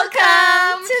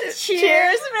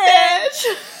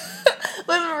Brunch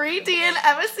with Marie D and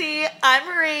Emma C. I'm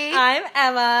Marie. I'm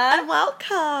Emma. And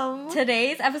welcome.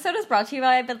 Today's episode is brought to you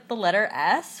by the letter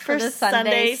S for the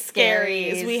Sunday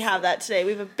Scaries. We have that today.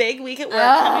 We have a big week at work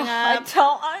coming up. I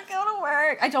don't want to go to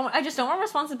work. I just don't want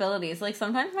responsibilities. Like,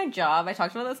 sometimes my job, I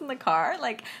talked about this in the car,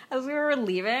 like, as we were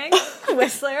leaving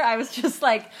Whistler, I was just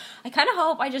like, I kind of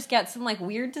hope I just get some, like,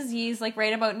 weird disease, like,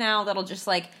 right about now that'll just,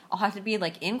 like, I'll have to be,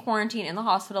 like, in quarantine in the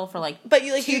hospital for, like,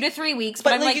 2 to 3 weeks.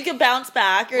 But, I'm, you can bounce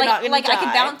back. You're like, not going to die. I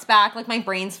could bounce back. Like, my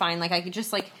brain's fine. Like, I could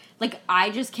just, like, I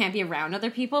just can't be around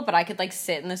other people, but I could, like,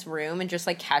 sit in this room and just,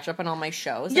 like, catch up on all my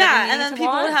shows. Yeah, and then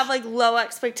people would have, like, low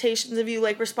expectations of you,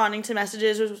 like, responding to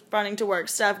messages, responding to work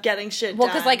stuff, getting shit done. Well,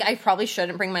 because, like, I probably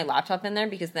shouldn't bring my laptop in there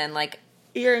because then, like...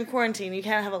 You're in quarantine. You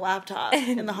can't have a laptop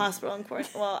in the hospital in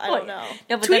quarantine. Well, I don't know.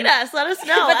 No, Tweet us. Let us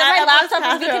know. But then my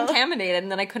laptop would be contaminated, and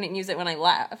then I couldn't use it when I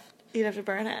left. You'd have to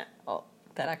burn it. Oh,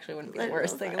 that actually wouldn't be the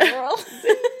worst thing in the world.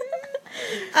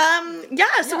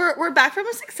 So we're back from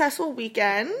a successful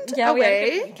weekend. Yeah, away. we had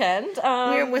a good weekend. We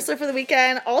were in Whistler for the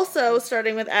weekend. Also,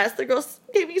 starting with S, the girls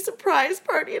gave me a surprise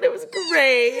party, and it was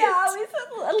great. Yeah, we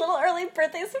said a little early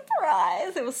birthday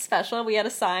surprise. It was special. We had a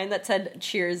sign that said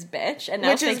 "Cheers, bitch," and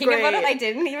now thinking about it, I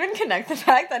didn't even connect the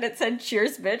fact that it said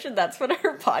 "Cheers, bitch," and that's what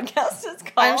our podcast is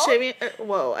called. I'm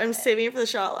saving it for the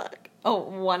shot luck.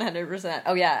 Oh, 100%.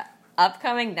 Oh yeah.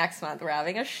 Upcoming next month, we're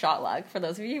having a shot luck. For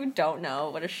those of you who don't know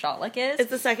what a shot luck is,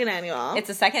 it's the second annual. It's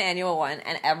the second annual one,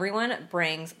 and everyone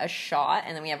brings a shot,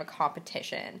 and then we have a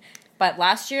competition. But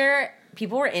last year,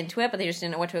 people were into it, but they just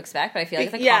didn't know what to expect. But I feel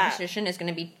like the competition is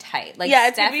going to be tight. Like,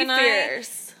 it's Steph going to be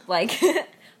fierce. Like,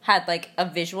 had, like, a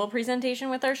visual presentation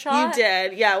with our shot. You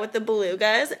did, yeah, with the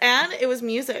belugas, and it was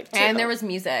music, too. And there was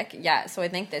music, yeah. So I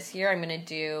think this year I'm going to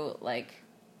do, like...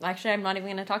 Actually, I'm not even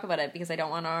going to talk about it because I don't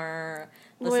want our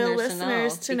loyal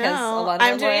listeners to know. Because a lot of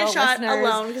I'm doing a shot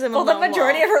alone because I'm a lone wolf. The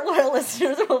majority of our loyal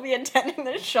listeners will be attending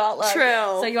the shot luck. True.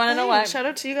 So you want to know what? Shout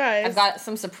out to you guys. I've got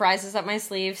some surprises up my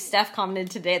sleeve. Steph commented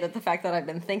today that the fact that I've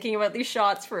been thinking about these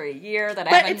shots for a year, that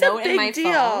I have a note in my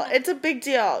phone. It's a big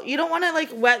deal. You don't want to, like,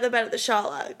 wet the bed at the shot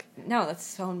luck. No, that's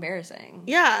so embarrassing.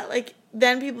 Yeah, like,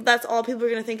 then that's all people are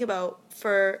going to think about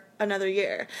for another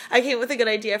year. I came up with a good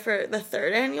idea for the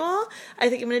third annual. I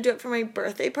think I'm going to do it for my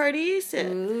birthday party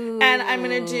soon. And I'm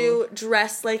going to do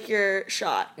dress like your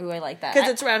shot. Ooh, I like that. Because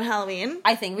it's around Halloween.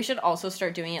 I think we should also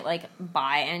start doing it, like,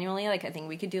 biannually. Like, I think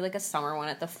we could do, like, a summer one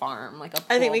at the farm. Like, a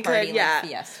pool party, like,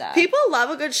 fiesta. People love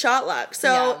a good shot luck.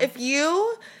 So if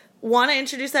you... want to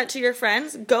introduce that to your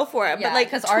friends, go for it. Yeah, but, like,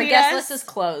 because our guest list is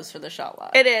closed for the shot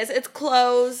luck. It is. It's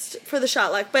closed for the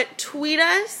shot luck. But tweet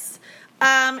us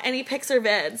any pics or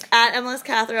vids at Emilys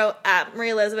Cathro, at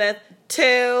Marie Elizabeth,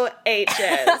 2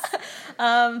 H's.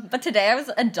 But today I was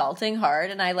adulting hard,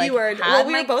 and I, like, we were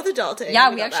both adulting.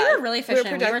 Yeah, we actually were really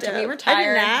efficient. We were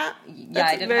tired. I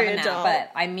didn't have a nap,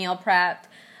 but I meal prepped.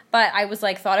 But I was,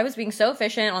 thought I was being so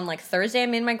efficient. On, Thursday I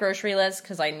made my grocery list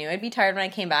because I knew I'd be tired when I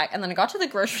came back. And then I got to the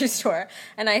grocery store,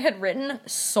 and I had written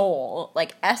Soul,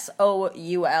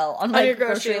 S-O-U-L, on my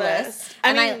grocery list.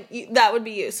 I mean, that would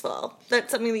be useful.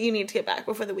 That's something that you need to get back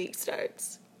before the week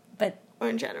starts. Or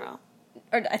in general.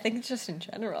 Or I think it's just in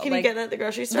general. Can you get that at the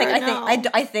grocery store? I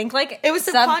think it was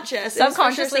subconscious.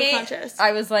 Subconsciously,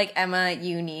 I was like, Emma,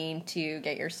 you need to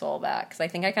get your soul back. Because I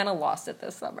think I kind of lost it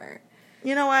this summer.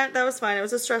 You know what? That was fine. It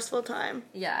was a stressful time.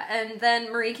 Yeah, and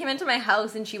then Marie came into my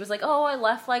house, and she was like, oh, I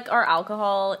left, our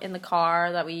alcohol in the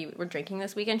car that we were drinking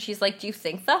this weekend. She's like, do you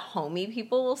think the homie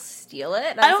people will steal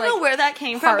it? I don't know where that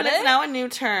came from, but it's now a new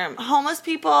term. Homeless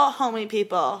people, homie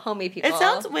people. Homie people. It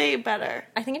sounds way better.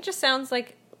 I think it just sounds,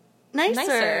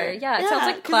 nicer. Yeah, it sounds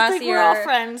like classier. We're all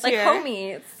friends here.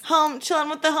 Homies. Chilling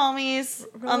with the homies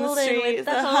on the street. With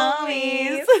the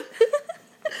homies.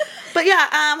 But yeah,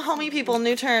 homie people,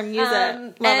 new term, use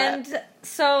it. Love it.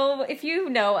 So if you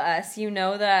know us, you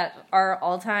know that our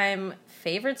all-time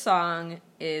favorite song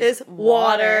is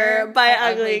Water by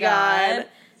Ugly God.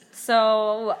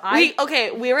 So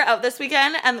we were out this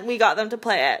weekend and we got them to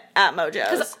play it at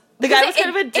Mojo's. The guy was kind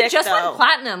of a dick, It just went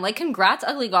platinum. Congrats,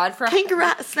 Ugly God.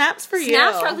 Snaps for you.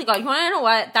 Snaps for Ugly God. You want to know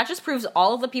what? That just proves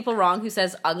all of the people wrong who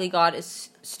says Ugly God is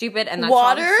stupid and that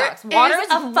Water song sucks. Water is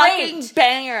a fucking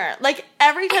banger.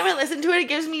 Every time I listen to it, it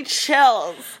gives me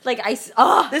chills. This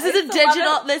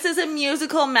is a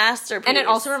musical masterpiece. And it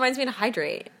also reminds me to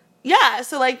hydrate. Yeah,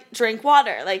 so drink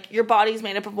water. Your body's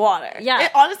made up of water. Yeah.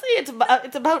 Honestly,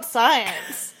 it's about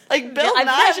science. Like, Bill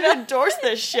Nye should endorse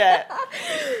this shit.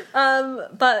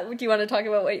 But do you want to talk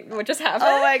about what just happened?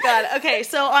 Oh my god. Okay,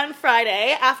 so on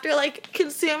Friday, after like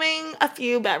consuming a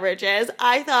few beverages,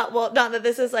 I thought, well, not that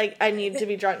this is like I need to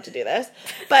be drunk to do this,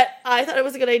 but I thought it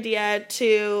was a good idea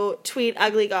to tweet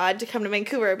Ugly God to come to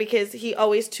Vancouver because he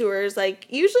always tours like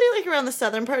usually like around the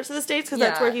southern parts of the States because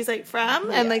that's where he's like from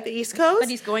and like the East Coast. But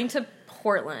he's going to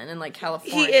Portland and like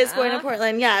California. He is going to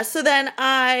Portland, yeah. So then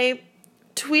I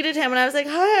tweeted him and I was like,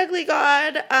 "Hi, Ugly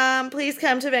God. Please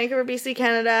come to Vancouver, BC,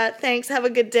 Canada. Thanks. Have a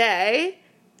good day."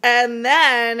 And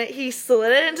then he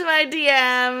slid it into my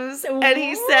DMs and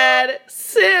he said,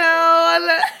 "Soon."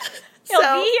 He'll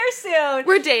be here soon.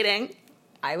 We're dating.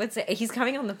 I would say he's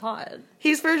coming on the pod.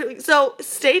 So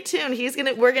stay tuned.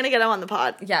 We're gonna get him on the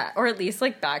pod. Yeah, or at least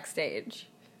like backstage.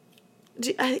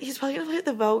 He's probably gonna play at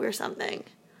the Vogue or something.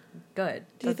 Good.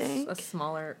 Do you think? A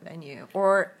smaller venue.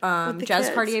 Or Jazz kids.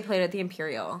 Cartier played at the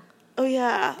Imperial. Oh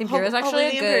yeah. The Imperial is actually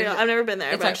a good... Imperial. I've never been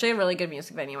there. It's actually a really good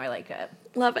music venue. I like it.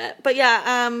 Love it. But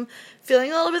yeah,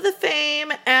 feeling a little bit of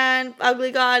fame, and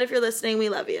Ugly God, if you're listening, we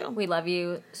love you. We love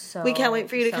you so We can't wait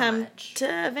for you to come much.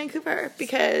 to Vancouver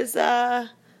because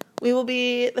we will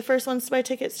be the first ones to buy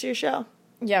tickets to your show.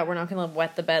 Yeah, we're not going to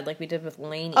wet the bed like we did with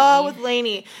Lainey. Oh, with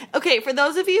Lainey. Okay, for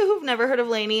those of you who've never heard of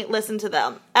Lainey, listen to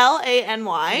them.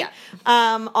 Lany. Yeah.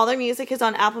 All their music is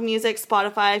on Apple Music,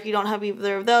 Spotify. If you don't have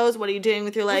either of those, what are you doing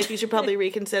with your life? You should probably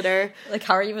reconsider. Like,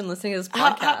 how are you even listening to this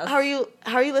podcast? How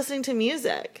are you listening to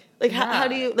music? Like, how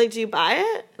do you, like, do you buy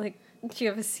it? Like, do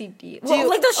you have a CD?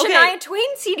 Like those Shania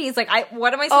Twain CDs. Like,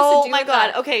 what am I supposed to do with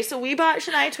that? Okay, so we bought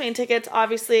Shania Twain tickets.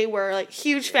 Obviously, we're, like,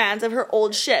 huge fans of her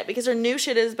old shit because her new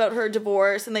shit is about her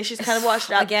divorce and she's kind of washed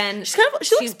it up. Again, she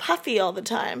looks puffy all the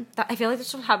time. I feel like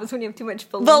that's what happens when you have too much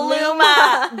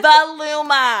Voluma.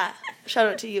 Shout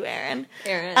out to you, Erin.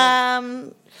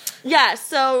 Yeah,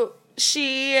 so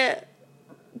she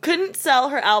couldn't sell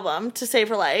her album to save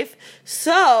her life.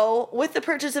 So, with the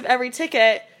purchase of every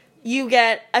ticket, you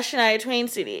get a Shania Twain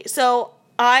CD. So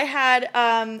I had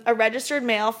a registered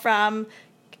mail from,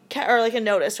 or like a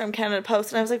notice from Canada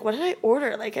Post, and I was like, what did I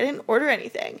order? Like, I didn't order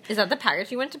anything. Is that the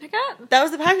package you went to pick up? That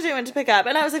was the package I went to pick up,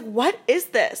 and I was like, what is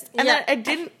this? And then I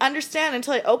didn't understand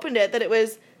until I opened it that it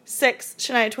was 6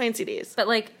 Shania Twain CDs. But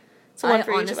like, so one I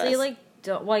for each of honestly us. like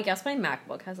don't. Well, I guess my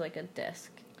MacBook has like a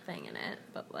disc thing in it,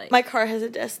 but like My car has a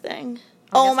disc thing.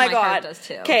 I Oh guess my my car god. does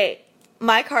too. Okay,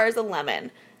 my car is a lemon.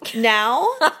 Now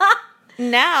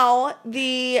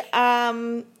the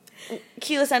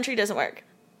keyless entry doesn't work.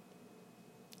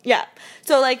 Yeah.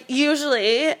 So like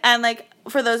usually, and like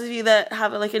for those of you that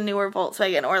have like a newer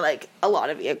Volkswagen or like a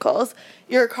lot of vehicles,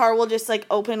 your car will just like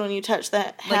open when you touch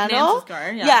the handle. Nance's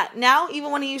car, yeah. Now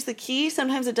even when I use the key,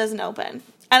 sometimes it doesn't open.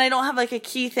 And I don't have like a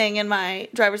key thing in my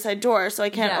driver's side door, so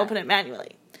I can't open it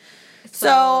manually.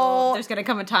 So there's gonna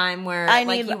come a time where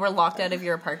you were locked out of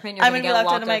your apartment. You're I'm gonna gonna get be locked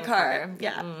out locked of my car.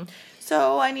 Yeah.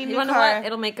 So I need a new car. You know what?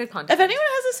 It'll make good content. If anyone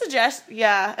has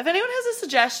a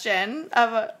suggestion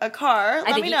of a car,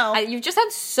 let me know. You've just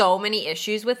had so many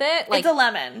issues with it. Like, it's a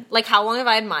lemon. Like, how long have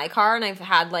I had my car and I've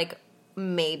had like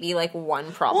maybe like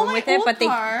one problem with it, but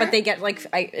they get like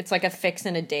it's like a fix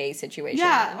in a day situation.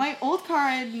 Yeah, my old car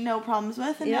I had no problems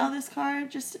with, and now this car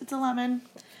it's a lemon.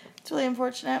 It's really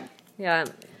unfortunate. Yeah.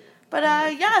 But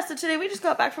so today we just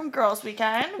got back from Girls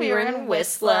Weekend. We were in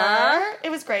Whistler. It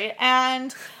was great,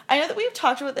 and I know that we've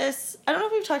talked about this. I don't know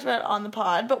if we've talked about it on the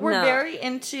pod, but we're very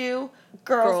into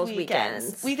Girls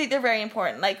Weekends. We think they're very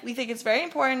important. Like, we think it's very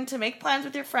important to make plans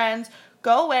with your friends,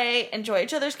 go away, enjoy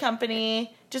each other's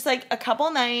company, just like a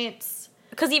couple nights.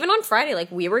 Because even on Friday,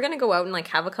 like, we were going to go out and, like,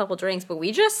 have a couple drinks, but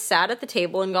we just sat at the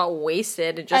table and got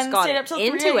wasted and just got stayed up till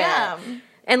into 3 a.m. it.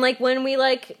 And, like, when we,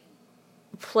 like,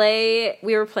 we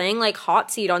were playing, like,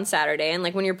 Hot Seat on Saturday, and,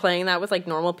 like, when you're playing that with, like,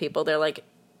 normal people, they're, like,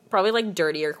 probably, like,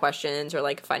 dirtier questions or,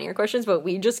 like, funnier questions, but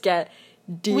we just get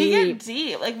deep. We get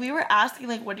deep. Like, we were asking,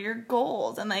 like, what are your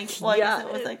goals? And, like, well, I guess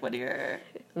it was, like, what are your...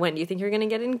 When do you think you're going to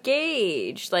get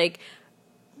engaged? Like,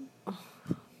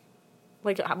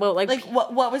 what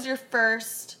was your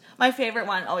first... My favorite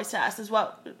one always to ask is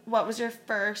what was your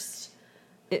first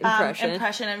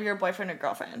impression of your boyfriend or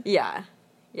girlfriend? Yeah.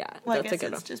 Yeah, well, that's a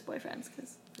good one. It's just boyfriends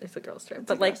because it's a girls' trip.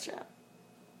 But like,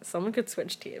 someone could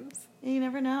switch teams. You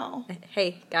never know.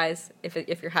 Hey guys,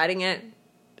 if you're hiding it,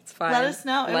 it's fine. Let us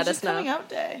know. It was just coming out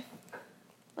day,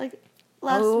 like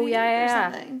last week or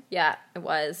something. Yeah, it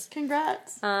was.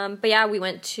 Congrats. But yeah, we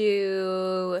went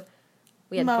to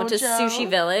Sushi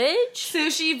Village.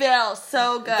 Sushiville,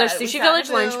 so good. There's Sushi Village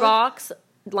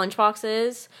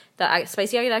lunchboxes. The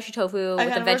spicy agedashi tofu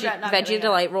with the veggie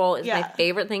delight roll is my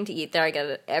favorite thing to eat there. I get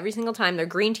it every single time. Their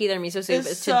green tea, their miso soup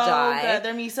is to die. Good.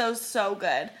 Their miso's so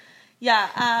good. Yeah.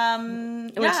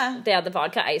 They had the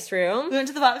vodka ice room. We went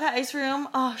to the vodka ice room.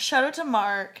 Oh, shout out to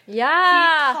Mark.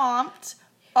 Yeah. He comped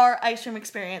our ice room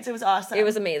experience. It was awesome. It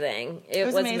was amazing. It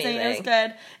was amazing. It was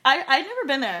good. I'd never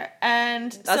been there.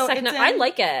 And I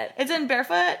like it. It's in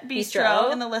Barefoot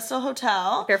Bistro in the Listle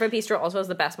Hotel. Barefoot Bistro also has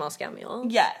the best Moscow meal.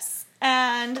 Yes.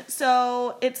 And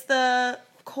so it's the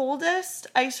coldest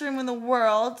ice room in the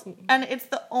world, and it's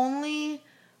the only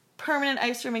permanent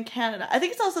ice room in Canada. I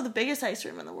think it's also the biggest ice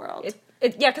room in the world.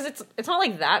 Because it's not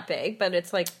like that big, but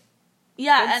it's like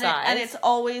and it's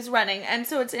always running. And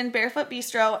so it's in Barefoot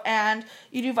Bistro, and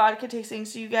you do vodka tasting.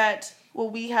 So you get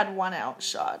we had 1 ounce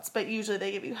shots, but usually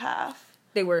they give you half.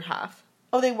 They were half.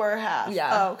 Oh, they were half.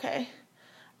 Yeah. Oh, okay.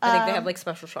 I think they have like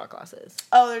special shot glasses.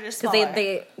 Oh, they're just smaller. Because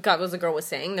they got what the girl was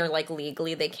saying. They're like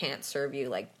legally they can't serve you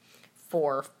like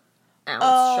 4 ounce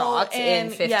shots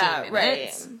in 15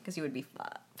 minutes because you would be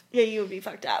fucked. Yeah, you would be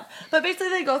fucked up. But basically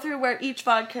they go through where each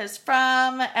vodka is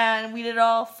from, and we did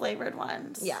all flavored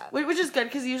ones. Yeah. Which is good,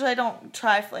 because usually I don't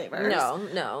try flavors.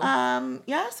 No.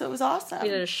 Yeah, so it was awesome. We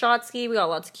did a shot ski. We got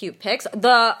lots of cute pics.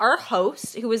 Our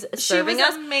host, who was serving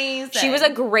us, amazing. She was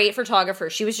a great photographer.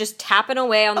 She was just tapping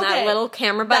away on that little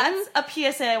camera button. That's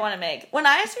a PSA I want to make. When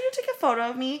I asked you to take a photo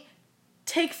of me,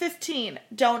 take 15.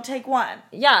 Don't take 1.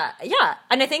 Yeah.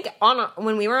 And I think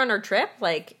when we were on our trip,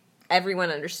 like, everyone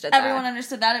understood that. Everyone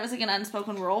understood that. It was like an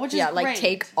unspoken rule, which is great. Like,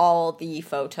 take all the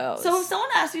photos. So if someone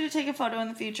asks you to take a photo in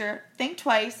the future, think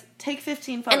twice, take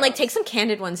 15 photos. And, like, take some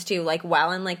candid ones, too, like, while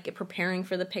I'm, like, preparing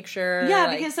for the picture.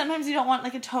 Yeah, because sometimes you don't want,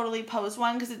 like, a totally posed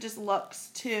one, because it just looks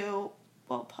too,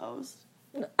 posed.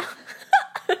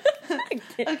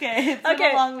 Okay, it's been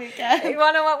a long weekend. You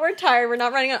wanna know what? We're tired. We're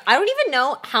not running out. I don't even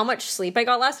know how much sleep I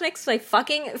got last night, because my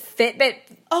fucking Fitbit...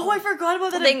 Oh, I forgot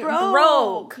about that. Thing it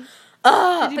broke.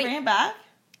 Did you bring it back?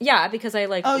 Yeah, because I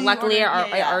luckily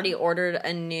I already ordered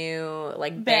a new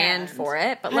band for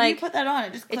it. But how do you put that on?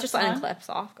 It just unclips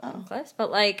off.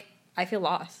 But I feel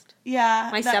lost. Yeah,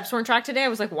 my steps weren't tracked today. I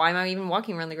was like, why am I even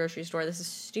walking around the grocery store? This is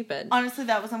stupid. Honestly,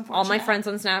 that was unfortunate. All my friends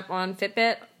on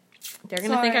Fitbit, they're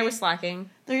gonna think I was slacking.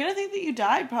 They're gonna think that you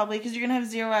died probably because you're gonna have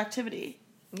zero activity.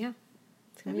 Yeah,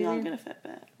 maybe I'll get a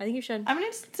Fitbit. I think you should. I'm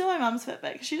gonna steal my mom's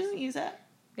Fitbit because she doesn't use it.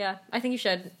 Yeah, I think you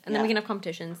should. And then we can have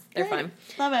competitions. They're fine.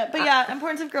 Love it. But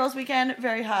importance of girls' weekend,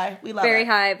 very high. We love it. Very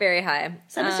high, very high.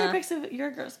 Send us your pics of your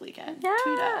girls' weekend. Yeah.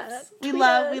 Tweet us.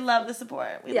 We love the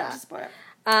support. We love the support.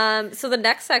 So the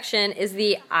next section is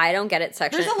the I don't get it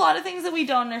section. There's a lot of things that we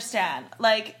don't understand.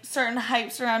 Like certain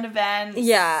hypes around events.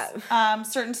 Yeah.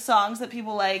 Certain songs that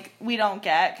people we don't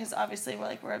get because obviously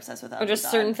we're obsessed with that. Or just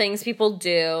certain things people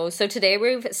do. So today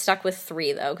we've stuck with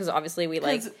 3 though because obviously we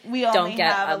don't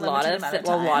get a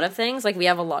lot of things. Like we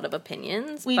have a lot of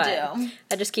opinions. We do.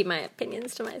 I just keep my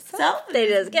opinions to myself. They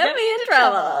just get me in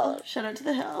trouble. Shout out to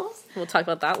the Hills. We'll talk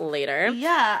about that later.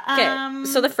 Yeah. Okay.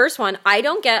 So the first one, I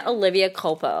don't get Olivia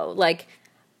Culpo. Like,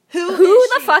 who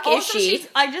the fuck is she?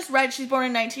 I just read she's born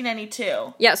in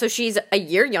 1992. Yeah, so she's a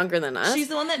year younger than us. She's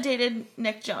the one that dated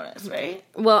Nick Jonas, right?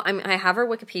 Well, I have her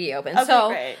Wikipedia open. Okay, so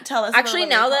great. Tell us. Actually,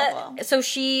 so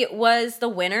she was the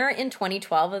winner in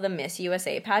 2012 of the Miss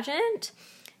USA pageant,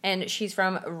 and she's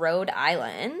from Rhode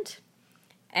Island,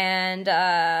 and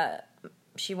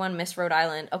she won Miss Rhode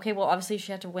Island. Okay, well, obviously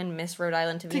she had to win Miss Rhode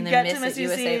Island to be in the Miss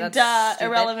USA. That's stupid.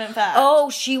 Irrelevant fact. Oh,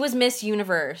 she was Miss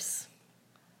Universe.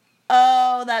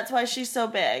 Oh, that's why she's so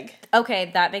big.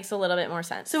 Okay, that makes a little bit more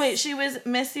sense. So wait, she was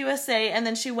Miss USA, and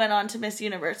then she went on to Miss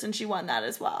Universe, and she won that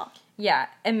as well. Yeah,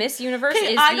 and Miss Universe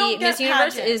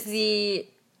is the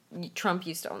Trump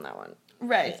used to own that one,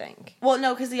 right? I think. Well,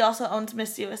 no, because he also owns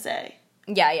Miss USA.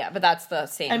 Yeah, but that's the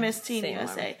same. And Miss Teen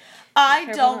USA. I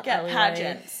don't get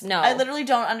pageants. No, I literally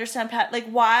don't understand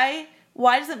why.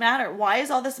 Why does it matter? Why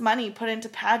is all this money put into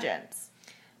pageants?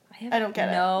 I don't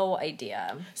get no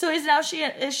idea. So is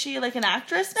she like an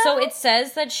actress now? So it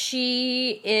says that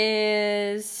she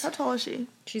is... How tall is she?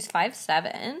 She's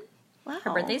 5'7". Wow.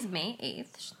 Her birthday's May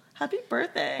 8th. Happy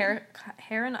birthday.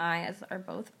 Hair and eyes are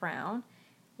both brown.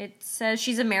 It says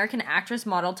she's American actress,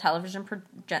 model, television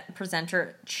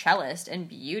presenter, cellist, and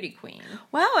beauty queen.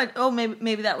 Wow.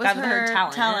 Maybe that was her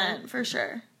talent for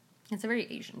sure. It's a very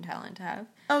Asian talent to have.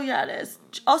 Oh, yeah, it is.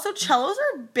 Also, cellos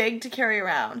are big to carry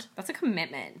around. That's a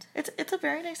commitment. It's a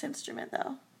very nice instrument,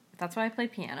 though. That's why I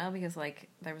played piano, because,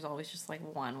 there was always just,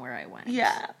 one where I went.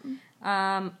 Yeah.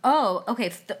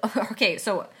 Okay. Okay,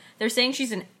 so they're saying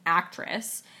she's an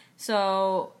actress.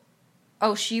 So,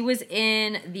 she was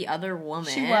in The Other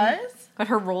Woman. She was? But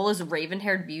her role is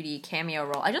Raven-haired beauty cameo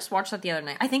role. I just watched that the other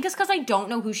night. I think it's because I don't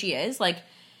know who she is.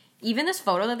 Even this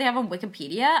photo that they have on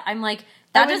Wikipedia, I'm like,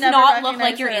 that does not look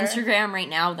like your Instagram right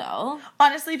now, though.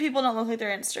 Honestly, people don't look like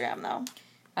their Instagram, though.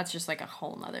 That's just, like, a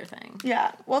whole nother thing.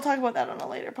 Yeah, we'll talk about that on a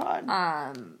later pod.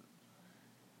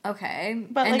 Okay.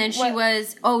 But, and like,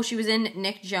 then she was in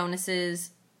Nick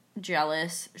Jonas's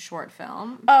Jealous short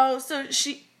film. Oh, so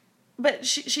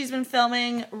she's been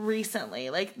filming recently.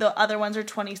 Like, the other ones are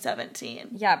 2017.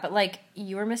 Yeah, but, like,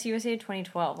 you were Miss USA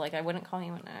 2012. Like, I wouldn't call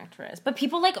you an actress. But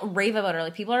people, like, rave about her.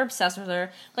 Like, people are obsessed with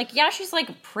her. Like, yeah, she's,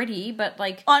 like, pretty, but,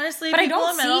 like... Honestly, people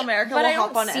in Middle America will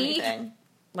hop on anything.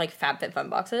 Like, FabFitFun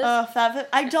boxes.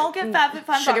 I don't get FabFitFun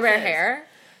boxes. Sugar Bear hair.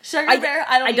 Sugar Bear,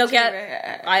 I don't get Sugar Bear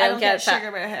hair. I don't get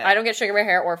Sugar Bear hair. I don't get Sugar Bear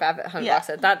hair or FabFitFun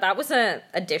boxes. That was an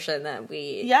addition that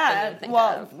we didn't think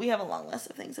of. We have a long list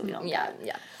of things that we don't get.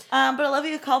 Yeah. But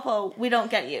Olivia Culpo, we don't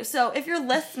get you. So if you're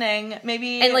listening,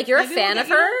 maybe... And, like, you're a fan of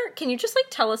her? Can you just, like,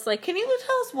 tell us, like... Can you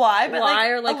tell us why? But, why,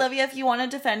 or, like... Olivia, if you want to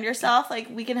defend yourself, like,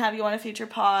 we can have you on a future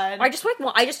pod. I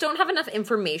just don't have enough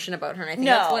information about her, and I think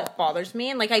that's what bothers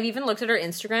me. And, like, I've even looked at her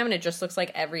Instagram, and it just looks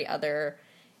like every other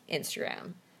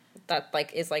Instagram that,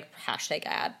 like, is, like, hashtag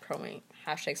ad, promoting,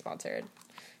 hashtag sponsored.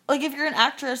 Like, if you're an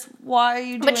actress, why are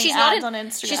you doing ads on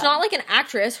Instagram? She's not, like, an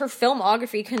actress. Her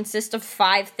filmography consists of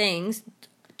 5 things,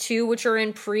 2 which are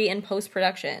in pre- and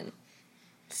post-production.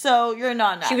 So, you're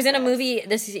not an actress. She was in a movie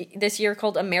this year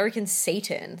called American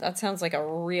Satan. That sounds like a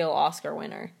real Oscar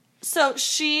winner. So,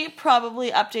 she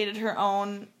probably updated her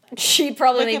own She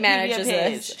probably Wikipedia manages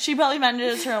page. this. She probably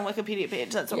manages her own Wikipedia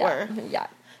page. That's what we're... Yeah.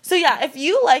 So, yeah, if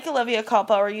you like Olivia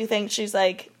Culpo or you think she's,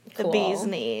 like, the bee's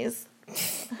knees...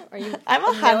 Are you? I'm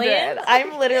 100.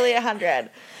 I'm literally 100.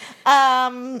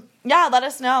 Yeah, let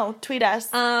us know. Tweet us.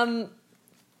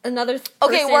 Another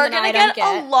okay, we're gonna get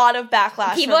a lot of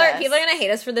backlash. People are gonna hate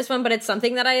us for this one, but it's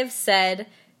something that I have said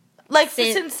like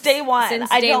since day one.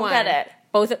 I don't get it.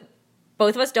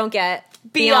 Both of us don't get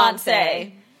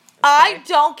Beyonce. I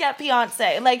don't get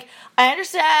Beyonce. Like, I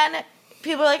understand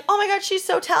people are like, oh my god, she's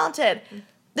so talented.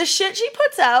 The shit she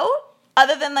puts out,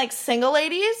 other than like Single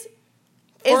Ladies,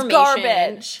 is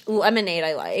garbage. Lemonade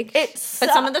I like. It sucks.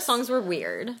 But some of the songs were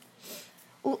weird.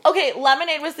 Okay,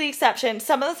 Lemonade was the exception.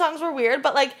 Some of the songs were weird,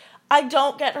 but like, I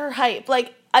don't get her hype.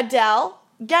 Like, Adele,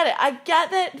 get it. I get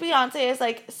that Beyonce is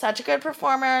like such a good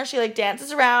performer. She like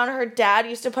dances around. Her dad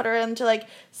used to put her into like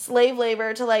slave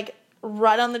labor to like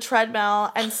run on the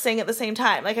treadmill and sing at the same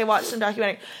time. Like, I watched some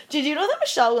documentary. Did you know that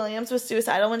Michelle Williams was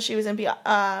suicidal when she was in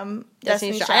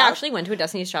Destiny's Child? I actually went to a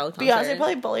Destiny's Child concert. Beyonce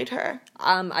probably bullied her.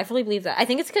 I fully believe that. I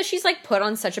think it's because she's like put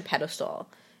on such a pedestal.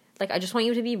 Like, I just want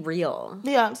you to be real.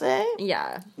 Beyonce?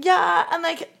 Yeah. Yeah, and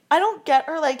like, I don't get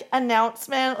her like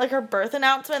announcement, like her birth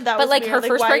announcement. That but was like weird. her like,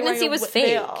 first pregnancy was fake.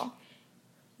 Veil?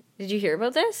 Did you hear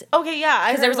about this? Okay, yeah,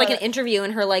 because there was like an interview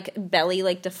and her like belly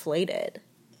like deflated.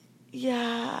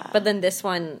 Yeah, but then this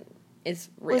one is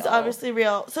real. Was obviously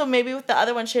real. So maybe with the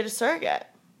other one she had a surrogate.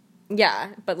 Yeah,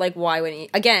 but like, why wouldn't you?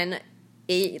 Again,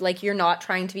 like, you're not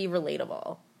trying to be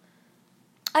relatable.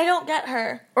 I don't get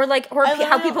her. Or like,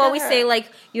 how people always say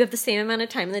like, you have the same amount of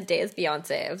time in the day as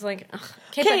Beyonce. I was like,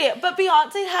 okay, but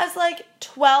Beyonce has like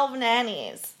 12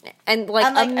 nannies and like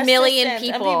a million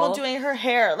people and people doing her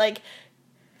hair. Like,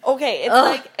 okay,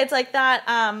 it's like that.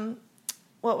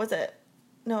 What was it?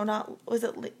 No, not was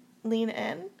it Lean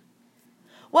In?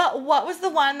 What was the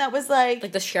one that was like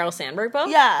the Sheryl Sandberg book?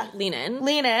 Yeah, Lean In,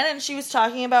 and she was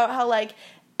talking about how like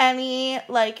any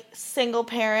like single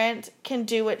parent can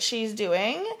do what she's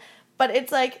doing, but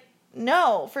it's like,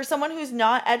 no, for someone who's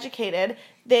not educated,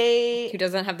 who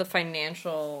doesn't have the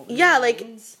financial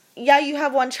means. You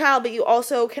have one child, but you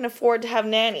also can afford to have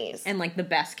nannies and like the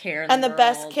best care and the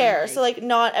best care. So like,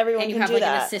 not everyone can do that. And you have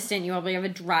like an assistant. You probably have a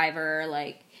driver.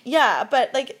 Like, yeah,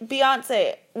 but like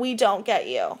Beyonce, we don't get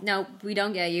you. No, we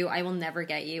don't get you. I will never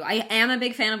get you. I am a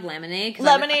big fan of Lemonade.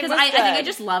 Lemonade was good. I think I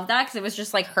just love that because it was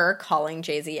just like her calling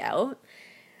Jay-Z out.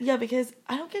 Yeah, because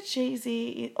I don't get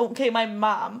Jay-Z. Okay, my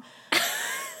mom.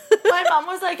 My mom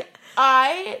was like,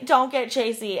 I don't get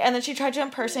Jay-Z. And then she tried to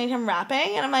impersonate him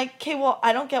rapping. And I'm like, okay, well,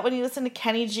 I don't get when you listen to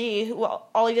Kenny G, who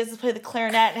all he does is play the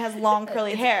clarinet and has long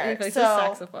curly hair. He plays the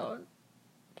saxophone.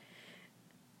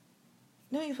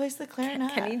 No, he plays the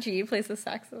clarinet. Kenny G plays the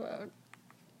saxophone.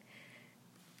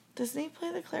 Doesn't he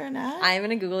play the clarinet? I am going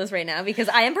to Google this right now because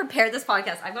I am prepared this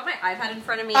podcast. I've got my iPad in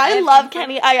front of me. I love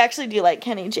Kenny. I actually do like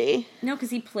Kenny G. No, because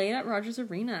he played at Rogers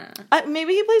Arena.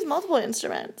 Maybe he plays multiple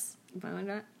instruments.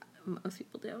 Most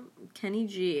people do. Kenny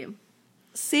G.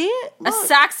 See? Look.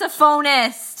 A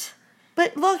saxophonist.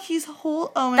 But look, he's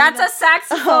That's a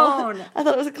saxophone. Oh, I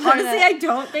thought it was a clarinet. Honestly, I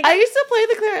don't think... I used to play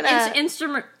the clarinet.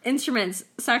 Instruments.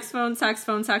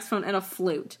 Saxophone, and a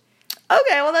flute.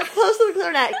 Okay, well, that's close to the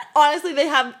clarinet. Honestly, they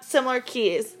have similar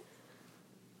keys.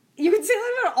 You can say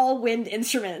that about all wind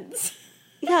instruments.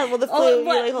 Yeah, well, the flute. Oh, you,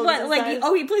 what? like, hold What? it Like,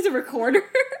 inside. he plays a recorder.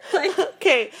 Like,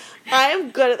 Okay, I am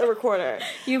good at the recorder.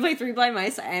 you play Three Blind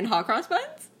Mice and Hot Cross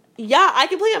Buns? Yeah, I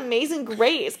can play Amazing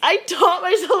Grace. I taught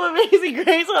myself Amazing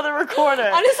Grace on the recorder.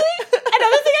 Honestly,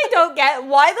 another thing I don't get,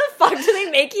 why the fuck do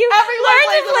they make you Everyone learn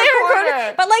plays to the play a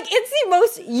recorder. But, like, it's the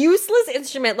most useless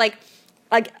instrument. Like,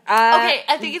 Okay,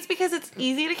 I think it's because it's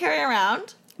easy to carry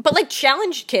around. But, like,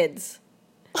 challenge kids.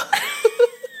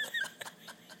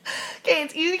 Okay,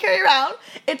 it's easy to carry around.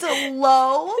 It's a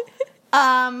low,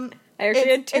 I actually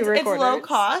had two recorders. It's low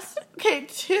cost. Okay,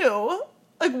 2.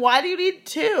 Like, why do you need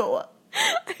 2?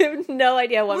 I have no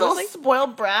idea. One Little was like,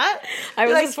 spoiled brat. I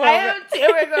was You're a spoiled I have 2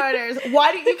 recorders.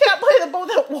 Why do you can't play them both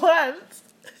at once?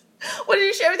 What did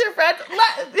you share with your friends?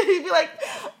 You'd be like,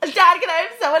 Dad, can I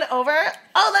have someone over?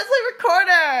 Oh, let's play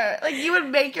recorder. Like, you would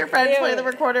make your friends play the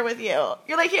recorder with you.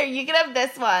 You're like, here, you can have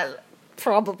this one.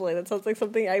 probably. That sounds like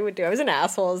something I would do. I was an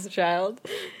asshole as a child.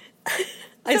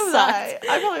 I So was sucked.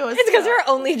 I probably was. It's because too. we're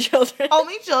only children.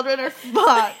 Only children are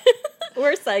fucked.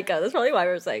 We're psycho. That's probably why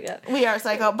we're psycho. We are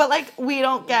psycho, but like we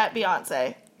don't get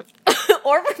Beyonce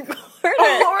Or recorder. or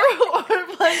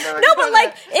playing the recorder. No, but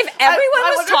like if everyone I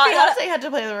was wonder taught if how Beyonce had to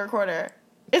play the recorder.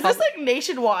 Is this like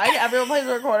nationwide? Everyone plays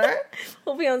the recorder.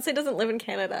 well, Beyonce doesn't live in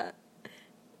Canada.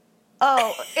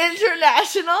 Oh,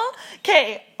 international.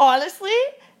 Okay, honestly.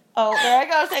 Oh, there I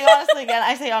go saying honestly again.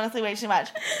 I say honestly way too much.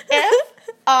 If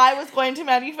I was going to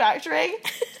manufacturing,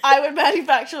 I would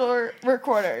manufacture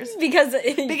recorders. Because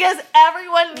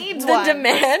Everyone needs the one. for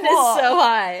demand is school. so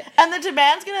high. And the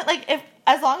demand's gonna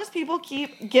as long as people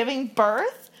keep giving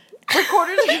birth,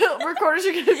 recorders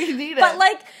are gonna be needed. But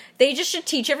like they just should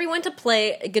teach everyone to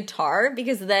play guitar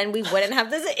because then we wouldn't have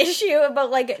this issue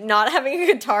about like not having a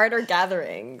guitar at our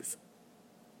gatherings.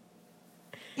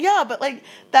 yeah, but like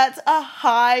that's a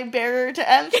high barrier to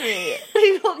entry.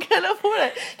 People can afford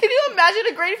it. Can you imagine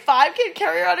a grade 5 kid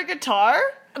carry around a guitar?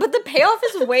 But the payoff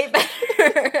is way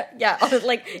better. Yeah,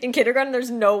 like in kindergarten, there's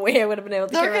no way I would have been able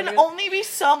to. There carry can around a- only be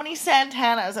so many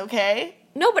Santanas, okay?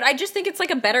 No, but I just think it's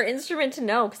like a better instrument to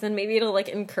know because then maybe it'll like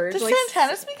encourage. Does like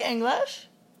Santana speak English?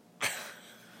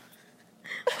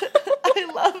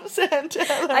 I love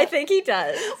Santana. I think he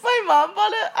does. My mom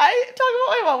bought I talk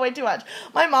about my mom way too much.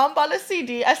 My mom bought a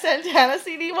Santana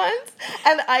CD once,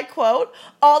 and I quote,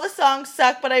 all the songs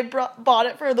suck, but I bought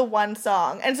it for the one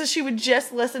song. And so she would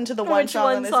just listen to the one Which song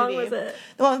one on the song CD. was it?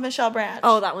 The one with Michelle Branch.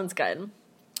 Oh, that one's good.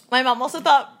 My mom also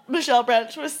thought Michelle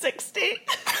Branch was 60.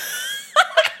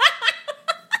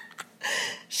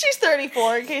 She's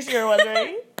 34, in case you were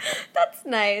wondering. That's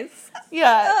nice.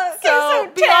 Yeah. Okay,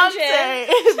 so Beyonce.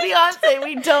 Beyonce,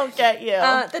 we don't get you.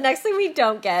 The next thing we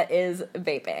don't get is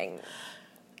vaping.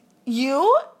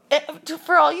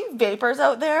 For all you vapors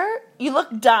out there, you look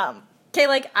dumb. Okay,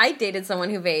 like I dated someone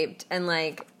who vaped and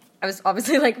like I was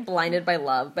obviously like blinded by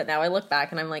love, but now I look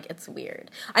back and I'm like, it's weird.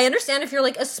 I understand if you're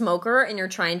like a smoker and you're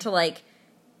trying to like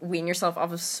wean yourself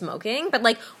off of smoking, but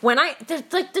like when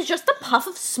there's just a puff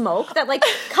of smoke that like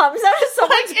comes out of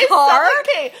someone's car.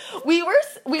 Okay, we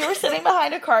were sitting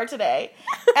behind a car today,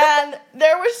 and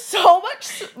there was so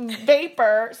much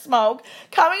vapor smoke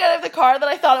coming out of the car that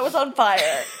I thought it was on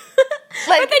fire.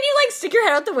 But then you like stick your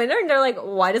head out the window and they're like,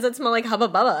 why does it smell like Hubba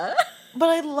Bubba? But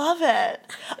I love it.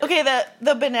 Okay,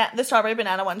 the strawberry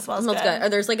banana one smells good. Or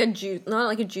there's like not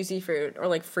like a juicy fruit or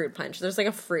like fruit punch. There's like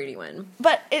a fruity one.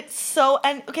 But it's so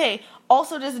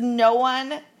also does no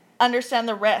one understand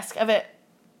the risk of it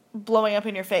blowing up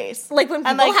in your face? Like when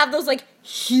people have those like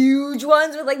huge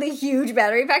ones with like the huge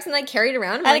battery packs and like carry it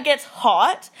around. And it gets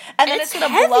hot. And then it's gonna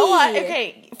heavy. blow up.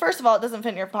 Okay, first of all, it doesn't fit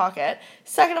in your pocket.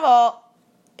 Second of all,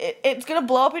 it's gonna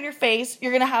blow up in your face.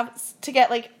 You're gonna have to get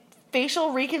like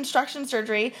facial reconstruction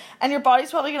surgery, and your body's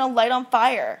probably gonna light on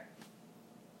fire.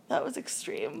 That was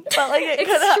extreme, but like it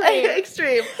could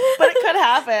extreme, but it could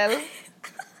happen.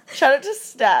 Shout out to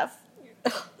Steph.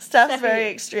 Steph's very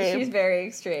extreme. She's very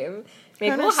extreme.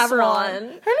 Maybe Her we'll have her swan. on. Her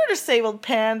and her disabled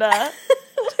panda.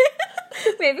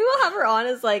 Maybe we'll have her on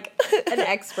as like an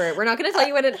expert. We're not going to tell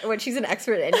you what she's an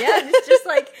expert in yet. It's just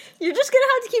like you're just going to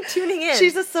have to keep tuning in.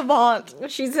 She's a savant.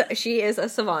 She is a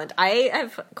savant. I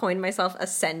have coined myself a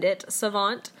send it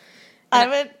savant. I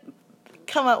haven't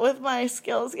come up with my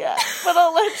skills yet, but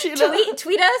I'll let you know.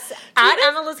 Tweet us at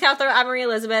Emma Liz Cathro, at Marie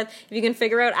Elizabeth, if you can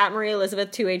figure out at Marie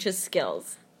Elizabeth 2H's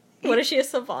skills. What is she a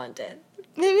savant in?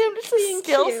 Maybe I'm just a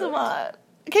skill cute. savant.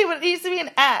 Okay, but it needs to be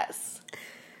an S.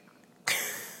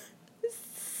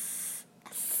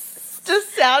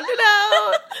 Just sound it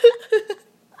out.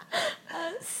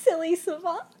 Silly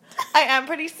savant. I am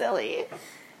pretty silly.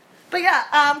 But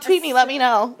yeah, tweet me, let me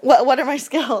know. What are my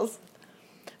skills?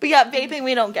 But yeah, vaping,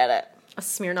 we don't get it. a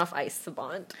Smirnoff Ice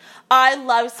savant. I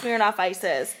love Smirnoff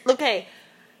Ices. Okay,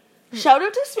 shout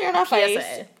out to Smirnoff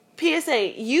PSA. Ice.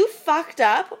 PSA, you fucked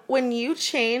up when you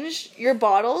changed your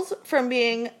bottles from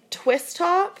being twist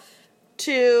top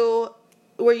to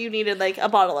where you needed like a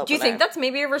bottle opener. Do you think that's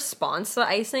maybe a response to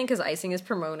icing? Because icing is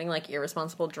promoting like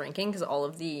irresponsible drinking because all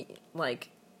of the like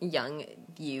young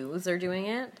youths are doing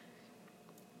it.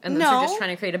 And they're just trying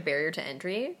to create a barrier to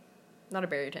entry. Not a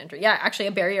barrier to entry. Yeah, actually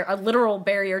a literal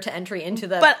barrier to entry into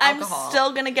the alcohol. I'm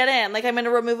still gonna get in. Like, I'm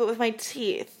gonna remove it with my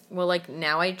teeth. Well, like,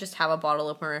 now I just have a bottle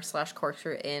opener /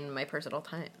 corkscrew in my purse at all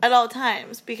times. At all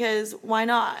times, because why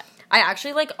not? I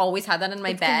actually, like, always had that in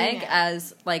my bag convenient.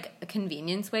 as, like, a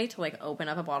convenience way to, like, open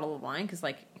up a bottle of wine, because,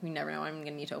 like, you never know when I'm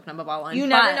gonna need to open up a bottle of wine. You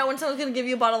never know when someone's gonna give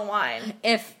you a bottle of wine.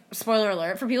 If, spoiler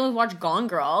alert, for people who watch Gone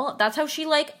Girl, that's how she,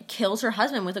 like, kills her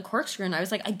husband with a corkscrew, and I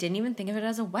was like, I didn't even think of it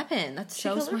as a weapon. That's She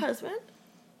so killed her smart.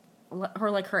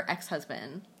 husband? Her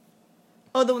ex-husband.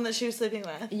 Oh, the one that she was sleeping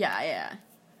with. Yeah.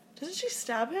 Doesn't she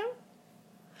stab him?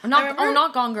 Not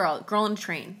Gone Girl. Girl on a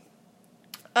Train.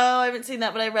 Oh, I haven't seen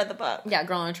that, but I read the book. Yeah,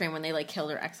 Girl on a Train when they, like,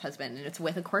 killed her ex-husband, and it's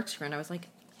with a corkscrew, and I was like,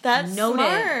 That's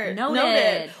smart.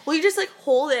 Noted. Well, you just, like,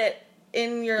 hold it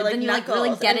in your, like, then you, like, knuckles.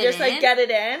 really get and it just, like, in? get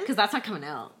it in. because that's not coming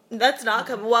out. That's not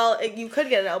coming. Well, you could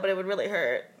get it out, but it would really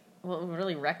hurt. Well, it would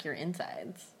really wreck your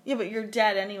insides. Yeah, but you're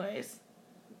dead anyways.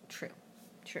 True.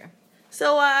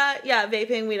 So, yeah,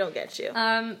 vaping, we don't get you.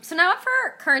 So now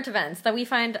for current events that we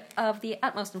find of the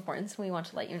utmost importance, we want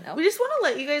to let you know. We just want to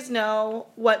let you guys know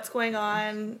what's going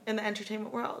on in the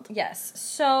entertainment world. Yes.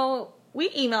 So We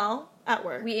email at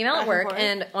work.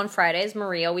 and on Fridays,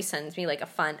 Maria always sends me, like, a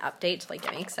fun update to, like,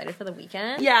 get me excited for the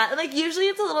weekend. Yeah, like, usually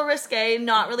it's a little risque,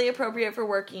 not really appropriate for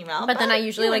work email. But then I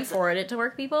usually, like, it's- forward it to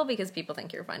work people because people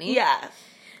think you're funny. Yeah,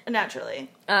 naturally.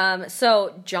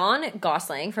 So John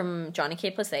Gosling from Johnny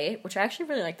K Plus 8, which I actually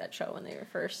really liked that show when they were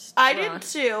first. I did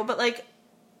too, but, like,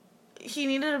 he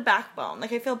needed a backbone.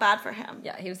 Like, I feel bad for him.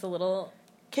 Yeah, he was a little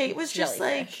Kate was just,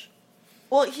 jellyfish. like...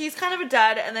 Well, he's kind of a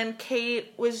dud, and then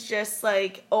Kate was just,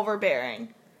 like,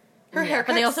 overbearing. Her haircut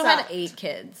but they also sucked. had 8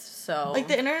 kids, so... Like,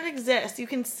 the internet exists. You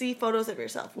can see photos of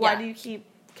yourself. Why Yeah. do you keep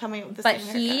coming up with the But same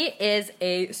haircut? he is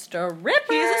a stripper.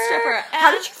 He is a stripper. How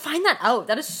And- did you find that out?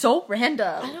 That is so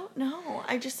random. I don't know.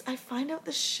 I find out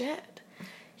the shit.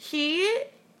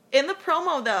 In the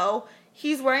promo, though,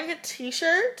 he's wearing a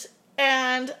t-shirt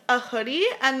and a hoodie,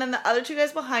 and then the other 2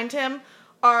 guys behind him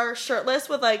are shirtless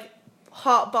with, like,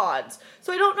 hot bods.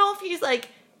 So I don't know if he's, like,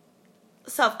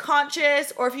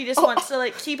 self-conscious or if he just wants to,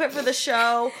 like, keep it for the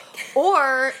show,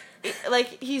 or,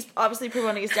 like, he's obviously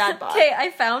promoting his dad bod. Okay,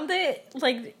 I found the,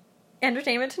 like,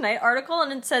 Entertainment Tonight article,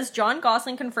 and it says, John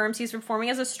Gosling confirms he's performing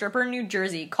as a stripper in New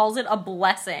Jersey, calls it a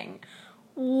blessing.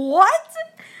 What?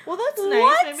 Well, that's What?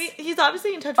 nice. Maybe he's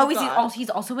obviously in touch with God. He's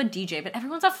also a DJ, but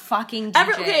everyone's a fucking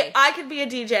DJ. Okay, I could be a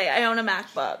DJ. I own a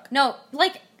MacBook. No,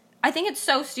 like, I think it's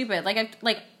so stupid.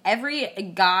 Like, every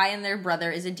guy and their brother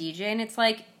is a DJ, and it's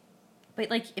like, but,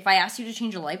 like, if I asked you to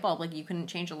change a light bulb, like, you couldn't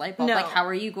change a light bulb. No. Like, how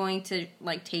are you going to,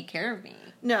 like, take care of me?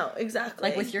 No, exactly.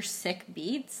 Like, with your sick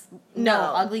beats? No.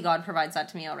 Ugly God provides that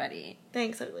to me already.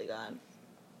 Thanks, ugly God.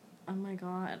 Oh my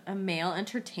god. A male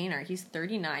entertainer. He's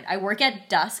 39. I work at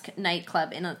Dusk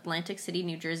nightclub in Atlantic City,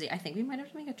 New Jersey. I think we might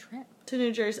have to make a trip. To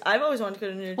New Jersey. I've always wanted to go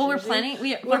to New Jersey. Well, we're planning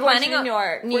We're planning going to New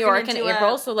York. New We're York gonna in do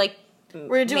April, so, like, we're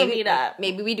going to do a meetup.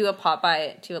 Maybe we do a pop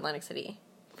by to Atlantic City.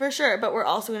 For sure, but we're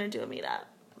also going to do a meetup.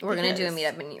 We're going to do a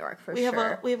Because meetup in New York, for we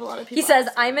sure. We have a lot of people. He says,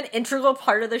 asking. I'm an integral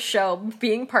part of the show.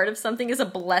 Being part of something is a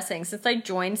blessing. Since I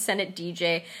joined Senate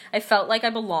DJ, I felt like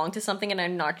I belong to something and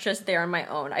I'm not just there on my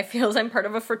own. I feel as I'm part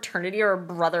of a fraternity or a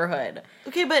brotherhood.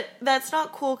 Okay, but that's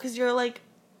not cool because you're like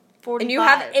 45. And you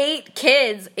have 8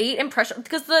 kids, 8 impressions.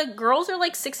 Because the girls are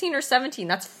like 16 or 17.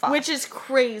 That's fucked. Which is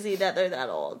crazy that they're that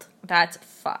old. That's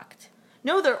fucked.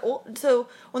 No, they're old. So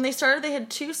when they started, they had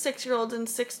 2 6-year-olds and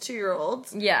 6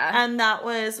 2-year-olds. Yeah. And that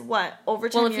was, what, over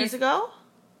 10 years ago?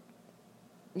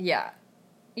 Yeah.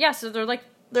 Yeah, so they're like...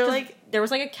 They're like... There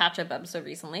was like a catch-up episode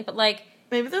recently, but like...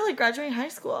 Maybe they're like graduating high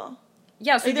school.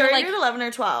 Yeah, so Like, they're they're like... either 11 or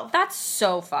 12. That's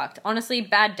so fucked. Honestly,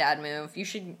 bad dad move. You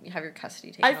should have your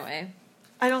custody taken away.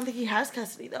 I don't think he has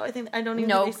custody, though. I don't even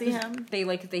No, think they see him.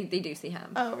 They do see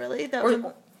him. Oh, really? That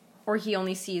would... Or he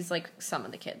only sees, like, some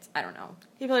of the kids. I don't know.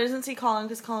 He probably doesn't see Colin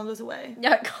because Colin goes away.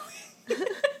 Yeah,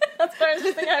 that's what I was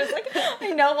just thinking. I was like, I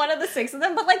know one of the 6 of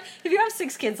them, but, like, if you have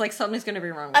 6 kids, like, something's going to be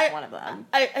wrong with one of them.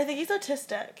 I think he's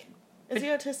autistic. Is he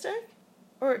autistic?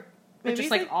 Or maybe Just,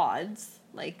 he's like, odds.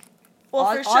 Like, well,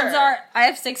 odds, for sure. odds are, I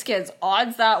have 6 kids.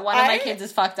 Odds that one of my kids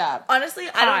is fucked up. Honestly,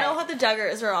 I don't know how the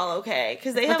Duggars are all okay.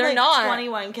 Because they have, they're like, not.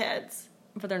 21 kids.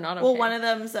 But they're not okay. Well, one of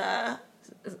them's,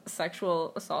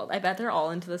 sexual assault. I bet they're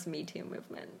all into this Me Too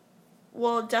movement.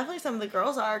 Well, definitely some of the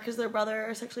girls are because their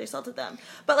brother sexually assaulted them.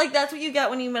 But, like, that's what you get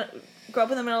when you grow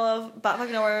up in the middle of butt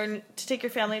fucking nowhere and to take your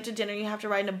family out to dinner, you have to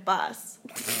ride in a bus.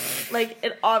 Like,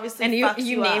 it obviously and fucks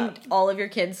you named up. all of your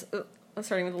kids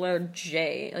starting with the letter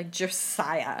J, like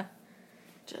Josiah.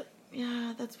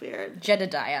 Yeah, that's weird.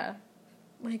 Jedediah.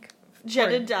 Like,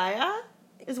 Jedediah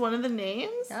is one of the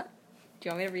names? Yeah. Do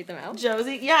you want me to read them out?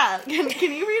 Josie, yeah.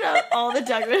 Can you read out all the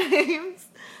Duggar names?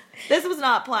 This was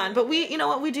not planned, but you know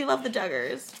what? We do love the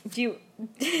Duggars.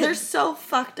 They're so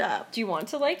fucked up. Do you want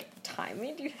to, like, time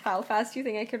me? How fast do you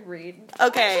think I could read?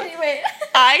 Okay. Actually, wait.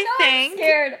 I'm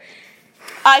scared.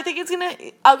 I think it's gonna...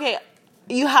 Okay,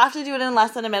 you have to do it in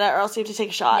less than a minute or else you have to take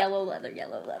a shot. Yellow leather.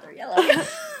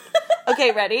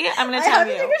 Okay, ready? I'm gonna tell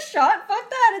you. I have to take a shot? Fuck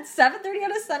that. It's 7:30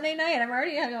 on a Sunday night. I'm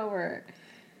already hungover.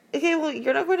 Okay, well,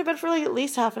 you're not going to bed for, like, at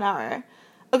least half an hour.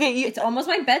 Okay, It's almost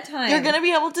my bedtime. You're gonna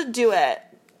be able to do it.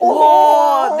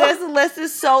 Oh, this list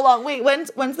is so long. Wait,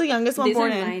 when's the youngest one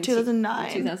born in?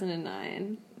 2009.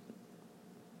 2009.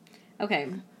 Okay.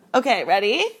 Okay,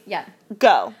 ready? Yeah.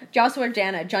 Go. Joshua,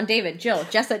 Jana, John David, Jill,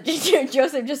 Joseph,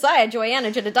 Josiah, Joanna,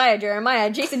 Jedediah,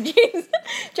 Jeremiah, Jason, James,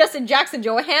 Justin, Jackson,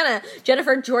 Johanna,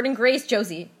 Jennifer, Jordan, Grace,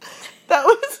 Josie. That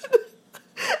was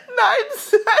 9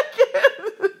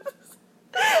 seconds.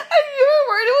 And you were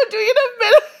worried about doing it in a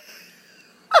minute.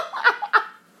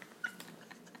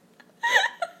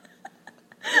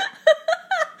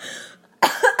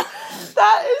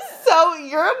 That is so...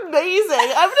 You're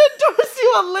amazing. I'm going to endorse you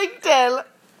on LinkedIn.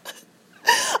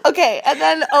 Okay, and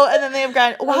then they have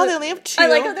grand... Wow, they only have 2. I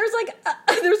like how there's, like,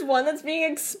 there's one that's being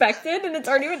expected, and it's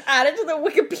already been added to the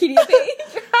Wikipedia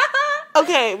page.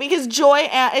 Okay, because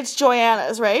it's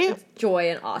Joanna's, right? It's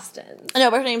Joy and Austin. No,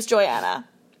 but her name's Joanna.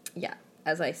 Yeah,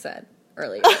 as I said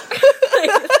earlier.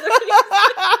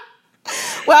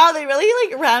 Wow, they really,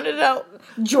 like, rounded it out.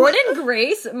 Jordan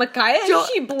Grace, Micaiah, is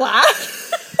she black?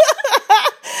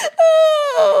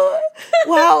 Oh,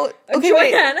 wow. Okay,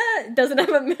 Joanna doesn't have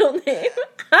a middle name.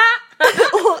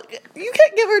 Well, you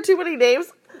can't give her too many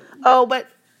names. Oh, but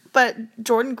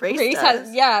Jordan Grace does.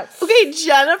 Has, yeah. Okay,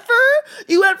 Jennifer?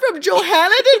 You went from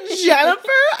Johanna to Jennifer?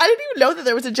 I didn't even know that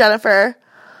there was a Jennifer.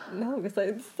 No, because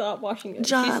I stopped watching it.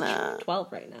 Jana. She's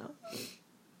 12 right now.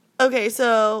 Okay,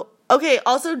 so... Okay,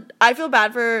 also, I feel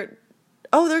bad for...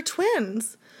 Oh, they're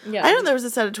twins. Yeah. I know there was a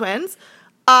set of twins.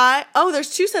 There's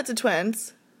 2 sets of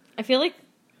twins. I feel like...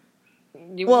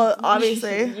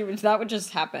 Obviously. That would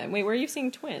just happen. Wait, where are you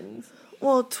seeing twins?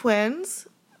 Well, twins.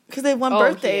 Because they have one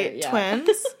birthday. Here, yeah.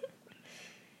 Twins.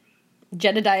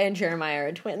 Jedediah and Jeremiah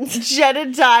are twins.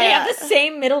 Jedediah. They have the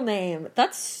same middle name.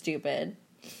 That's stupid.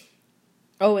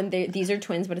 Oh, and these are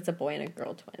twins, but it's a boy and a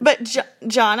girl twin. But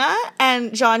Jana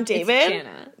and John David.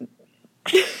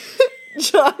 It's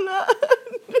Jana. Jana.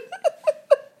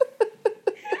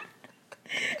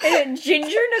 And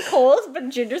Ginger Nicole's, but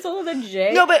Ginger's all with a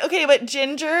J. No, but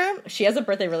Ginger. She has a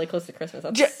birthday really close to Christmas.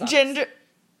 That Ginger.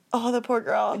 Oh, the poor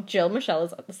girl. Jill Michelle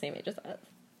is the same age as us.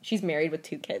 She's married with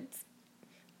 2 kids.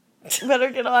 Better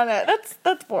get on it.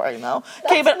 That's boring though.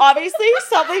 Okay, but obviously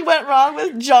something went wrong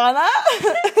with Jana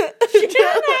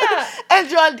and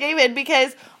John David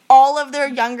because all of their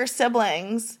younger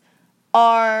siblings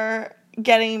are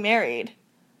getting married.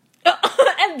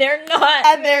 And they're not.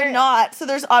 And they're not. So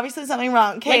there's obviously something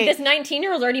wrong. Okay. Like this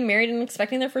 19-year-old's already married and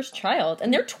expecting their first child.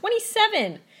 And they're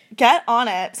 27. Get on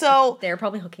it. So they're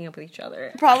probably hooking up with each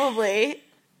other. Probably.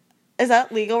 Is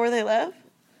that legal where they live?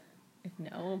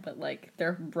 No, but like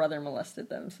their brother molested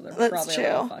them, so they're That's probably true.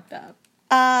 a little fucked up.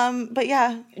 But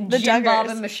yeah, the Jim, Duggars. Bob,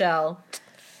 and Michelle.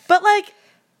 But like,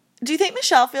 do you think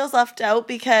Michelle feels left out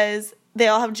because they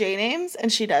all have J names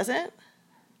and she doesn't?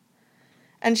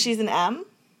 And she's an M?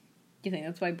 Do you think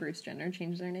that's why Bruce Jenner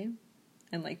changed their name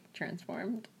and like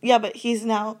transformed? Yeah, but she's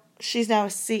now a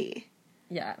C.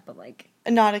 Yeah, but like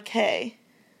And not a K.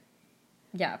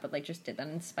 Yeah, but like just did that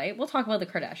in spite. We'll talk about the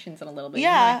Kardashians in a little bit.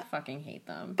 Yeah. I fucking hate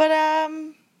them. But yeah.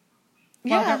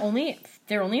 Wow,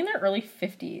 they're only in their early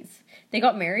 50s. They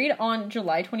got married on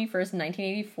July 21st,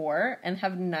 1984 and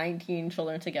have 19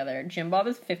 children together. Jim Bob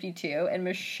is 52 and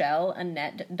Michelle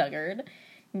Annette Duggard,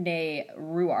 née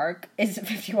Ruark, is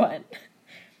 51.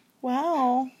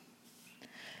 Wow.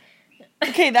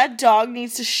 Okay, that dog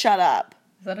needs to shut up.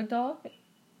 Is that a dog?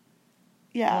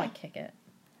 Yeah. I want to kick it.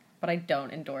 But I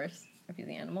don't endorse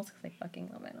abusing animals because I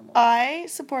fucking love animals. I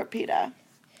support PETA.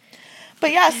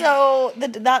 But yeah, so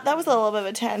that was a little bit of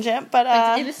a tangent, but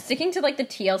it was sticking to like the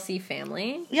TLC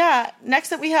family. Yeah,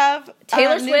 next up we have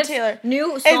Taylor Swift's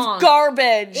new song. It's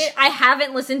garbage. I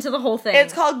haven't listened to the whole thing.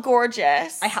 It's called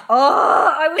Gorgeous.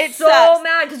 I was so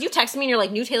mad because you texted me and you're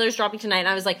like, new Taylor's dropping tonight, and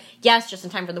I was like, yes, just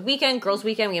in time for the weekend, girls'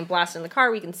 weekend. We can blast in the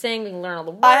car, we can sing, we can learn all the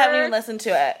words. I haven't even listened to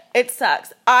it. It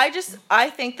sucks. I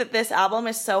think that this album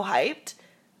is so hyped.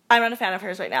 I'm not a fan of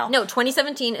hers right now. No,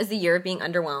 2017 is the year of being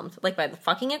underwhelmed. Like, by the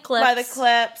fucking Eclipse. By the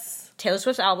clips. Taylor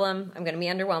Swift's album. I'm going to be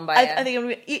underwhelmed by it. I think I'm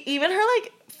gonna be, even her,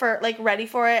 like, for, like, Ready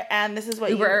for It, and This Is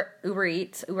What Uber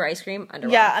Eats, Uber Ice Cream,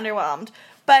 underwhelmed. Yeah, underwhelmed.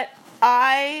 But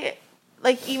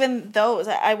even those,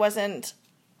 I wasn't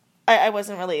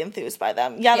really enthused by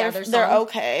them. Yeah, they're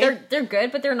okay. They're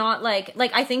good, but they're not like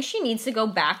I think she needs to go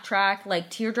backtrack, like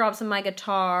Teardrops in My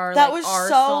Guitar. That was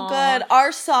so good.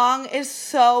 Our song is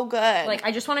so good. Like,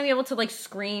 I just want to be able to, like,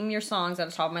 scream your songs at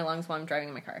the top of my lungs while I'm driving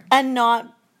in my car. And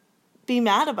not be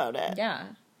mad about it. Yeah.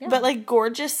 But, like,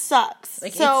 Gorgeous sucks.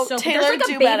 Like, so Taylor,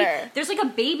 do better. There's, like, a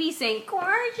baby saying,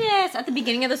 gorgeous, at the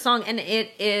beginning of the song, and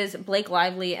it is Blake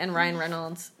Lively and Ryan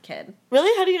Reynolds' kid.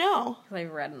 Really? How do you know? Because I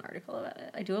read an article about it.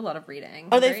 I do a lot of reading.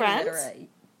 Are they friends? Literate.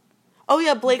 Oh,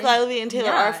 yeah, Blake Lively and Taylor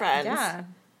are friends. Yeah.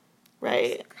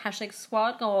 Right. Hashtag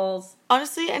squad goals.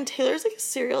 Honestly, and Taylor's, like, a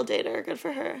serial dater. Good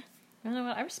for her. You know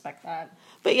what? I respect that.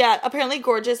 But yeah, apparently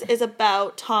Gorgeous is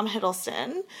about Tom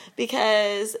Hiddleston,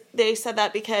 because they said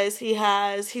that because he's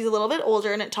a little bit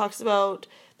older, and it talks about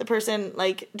the person,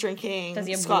 like, drinking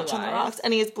scotch on the rocks,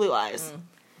 and he has blue eyes.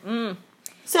 So,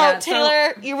 yeah,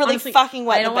 Taylor, you really honestly, fucking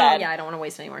wet the bed. I don't want to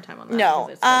waste any more time on that. No.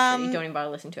 It's don't even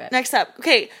bother listening to it. Next up.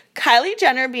 Okay, Kylie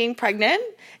Jenner being pregnant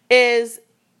is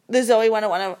the Zoe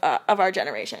 101 of our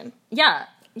generation. Yeah.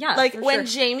 Yeah. Like, when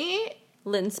Jamie...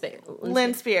 Lynn Spears.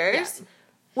 Yeah.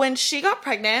 When she got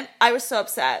pregnant, I was so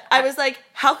upset. I was like,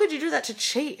 how could you do that to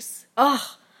Chase?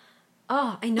 Oh,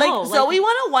 I know. Like, Zoe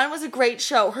 101 was a great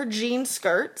show. Her jean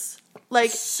skirts, like...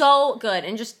 So good.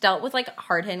 And just dealt with, like,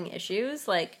 hard-hitting issues.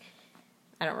 Like,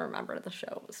 I don't remember the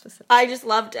show specifically. I just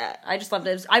loved it.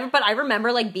 But I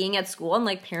remember, like, being at school and,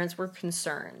 like, parents were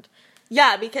concerned.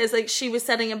 Yeah, because, like, she was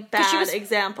setting a bad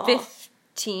example.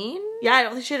 15? Yeah, I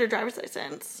don't think she had her driver's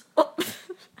license. Oh.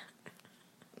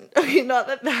 Okay, not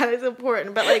that is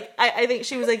important, but, like, I think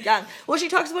she was, like, young. Well, she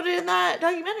talks about it in that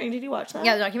documentary. Did you watch that?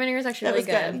 Yeah, the documentary was actually really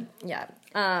good. Yeah.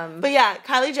 But yeah,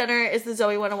 Kylie Jenner is the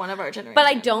Zoe 101 of our generation. But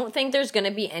I don't think there's going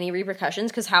to be any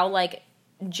repercussions, because how, like,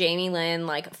 Jamie Lynn,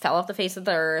 like, fell off the face of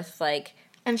the earth, like...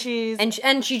 And she's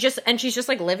just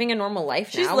like living a normal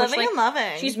life now. She's living and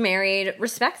loving. She's married.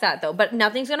 Respect that, though. But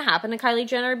nothing's going to happen to Kylie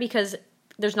Jenner, because...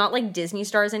 There's not, like, Disney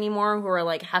stars anymore who are,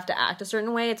 like, have to act a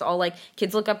certain way. It's all, like,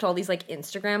 kids look up to all these, like,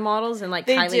 Instagram models and, like,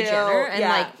 Kylie Jenner. And,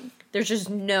 like, there's just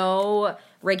no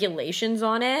regulations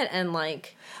on it. And,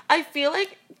 like... I feel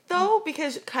like, though,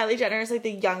 because Kylie Jenner is, like,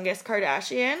 the youngest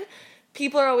Kardashian,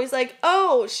 people are always like,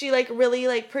 oh, she, like, really,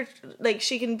 like,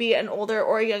 she can be an older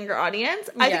or a younger audience.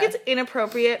 I think it's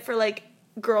inappropriate for, like,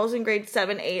 girls in grades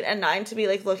 7, 8, and 9 to be,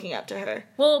 like, looking up to her.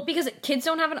 Well, because kids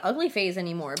don't have an ugly phase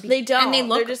anymore. They don't.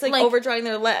 And they're just, like, overdrawing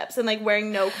their lips and, like,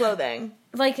 wearing no clothing.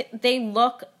 Like, they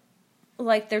look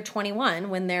like they're 21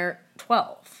 when they're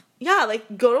 12. Yeah,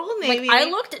 like, go to Old Navy. Like, I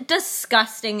looked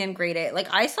disgusting in grade 8. Like,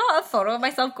 I saw a photo of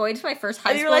myself going to my first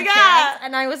high school dance,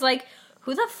 and I was like,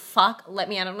 who the fuck let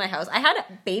me out of my house? I had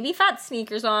baby fat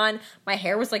sneakers on. My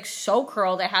hair was, like, so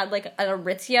curled. I had, like, an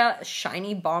Aritzia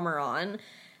shiny bomber on.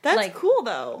 That's, like, cool,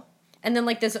 though. And then,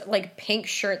 like, this, like, pink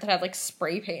shirt that had, like,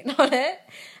 spray paint on it.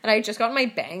 And I had just got my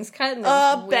bangs cut.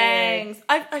 And bangs.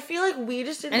 I feel like we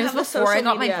just didn't have a social media.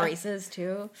 And before I got my braces,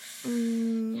 too.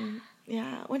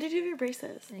 Yeah. When did you have your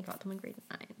braces? I got them in grade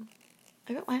 9.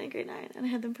 I got mine in grade 9, and I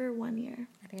had them for 1 year.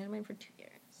 I think I had mine for 2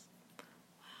 years. Wow.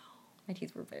 My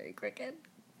teeth were very crooked.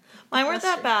 Mine weren't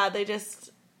that bad. They just,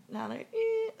 now they're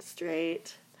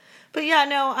straight. But yeah,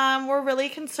 no, we're really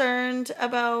concerned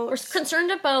about... We're concerned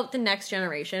about the next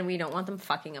generation. We don't want them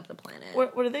fucking up the planet.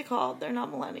 What are they called? They're not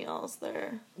millennials.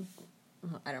 They're...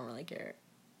 I don't really care.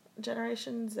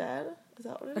 Generation Z? Is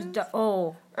that what it is?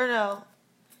 Or no.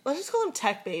 Let's just call them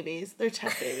tech babies. They're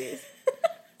tech babies.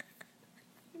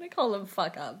 I'm gonna call them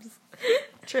fuck-ups.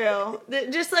 True.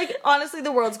 Just, like, honestly,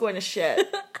 the world's going to shit.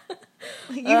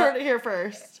 You heard it here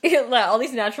first. All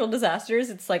these natural disasters,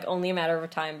 it's, like, only a matter of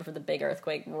time before the big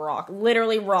earthquake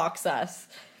literally rocks us.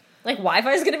 Like,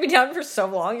 Wi-Fi is going to be down for so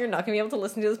long, you're not going to be able to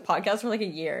listen to this podcast for, like, a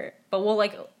year. But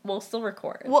we'll still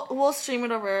record. We'll stream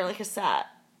it over, like, a satellite?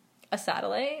 A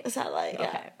satellite,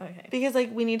 yeah. Okay. Because,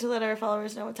 like, we need to let our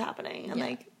followers know what's happening. And,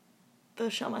 like, the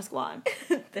show must go on.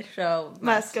 The show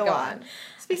must go on.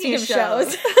 Speaking of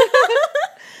shows.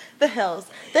 The Hills.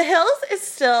 The Hills is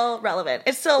still relevant.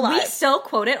 It's still alive. We still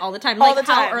quote it all the time. All like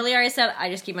the time. how earlier I said, I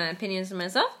just keep my opinions to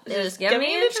myself. They just get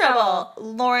me into trouble.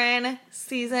 Lauren,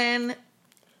 season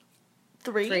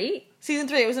 3? 3? Season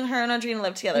 3. It was when her and Audrina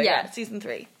lived together. Yeah. Season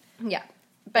 3. Yeah.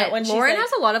 But when Lauren she's like,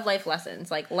 has a lot of life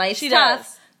lessons. Like, life's she tough.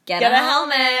 does. Get a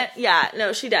helmet. Yeah,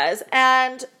 no, she does.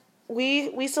 And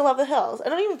we still love The Hills. I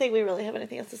don't even think we really have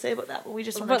anything else to say about that, but we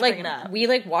just wanted to bring it up. We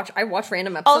I watch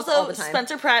random episodes all the time.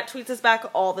 Spencer Pratt tweets us back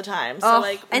all the time. So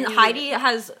and Heidi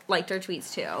has liked our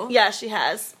tweets too. Yeah, she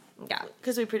has. Yeah.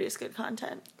 Because we produce good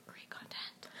content. Great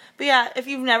content. But yeah, if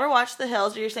you've never watched The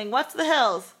Hills, or you're saying, what's The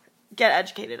Hills? Get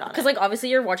educated on it. Because, like, obviously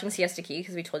you're watching Siesta Key,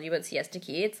 because we told you about Siesta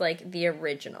Key. It's, like, the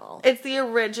original. It's the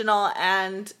original,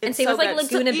 and it's same so with, like, good.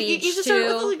 Laguna so Beach, you just start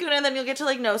with Laguna, and then you'll get to,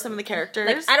 like, know some of the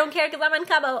characters. Like, I don't care because I'm in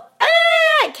Cabo.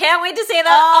 I can't wait to say that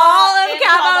all in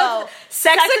Cabo.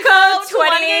 Sexico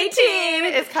 2018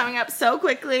 is coming up so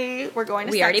quickly. We're going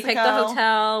to Sexico. We already picked the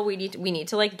hotel. We need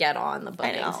to like, get on the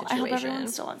booking situation. I hope everyone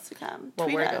still wants to come. Well,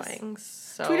 Tweet we're us. going.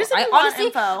 So Tweet us if you want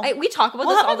info. We talk about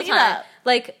this all the time.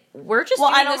 Like, we're just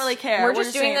doing I don't this, really care. We're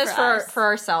just doing this for us.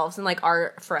 ourselves and, like,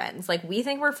 our friends. Like, we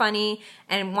think we're funny,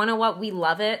 and you know what? We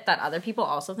love it that other people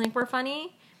also think we're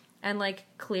funny. And, like,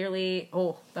 clearly...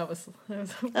 Oh, that was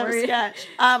sketch.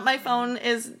 My phone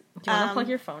is... Do you want to plug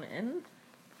your phone in?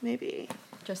 Maybe.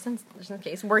 Just in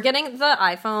case. We're getting the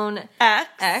iPhone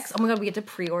X. Oh my god, we get to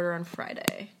pre-order on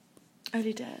Friday. I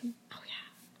already did. Oh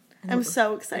yeah. I'm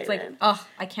so excited. It's like,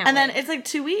 I can't And wait. then it's like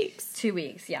 2 weeks. 2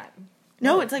 weeks, yeah.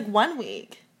 No, it's like 1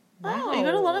 week. Wow. Oh, you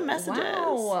got a lot of messages.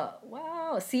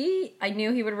 Wow. See? I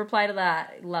knew he would reply to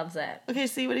that. Loves it. Okay,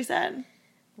 see what he said.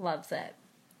 Loves it.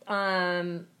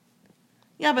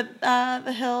 Yeah, but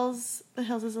The Hills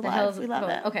is alive. We love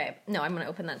it. Okay. No, I'm going to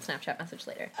open that Snapchat message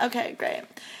later. Okay, great.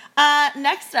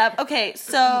 Next up, okay,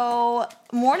 so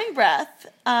Morning Breath,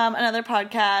 another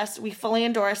podcast. We fully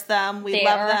endorse them. We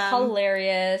love them. They are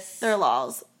hilarious. They're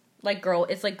lols. Like,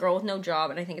 it's like Girl with No Job,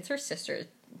 and I think it's her sister. It's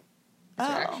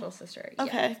her actual sister. Yeah.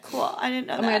 Okay, cool. I didn't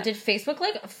know that. Oh my god, did Facebook,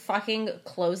 like, fucking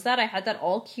close that? I had that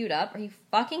all queued up. Are you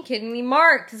fucking kidding me?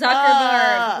 Mark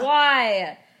Zuckerberg!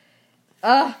 Why?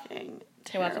 Ugh.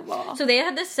 Terrible. So they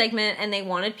had this segment, and they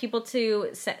wanted people to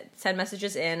send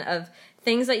messages in of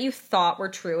things that you thought were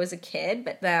true as a kid,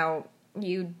 but now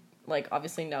you, like,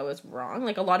 obviously know is wrong.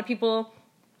 Like, a lot of people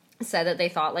said that they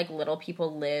thought, like, little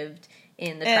people lived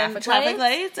in the traffic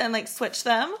lights and, like, switched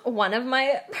them. One of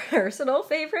my personal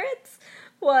favorites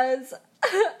was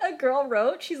a girl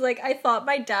wrote, she's like, I thought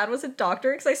my dad was a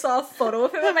doctor because I saw a photo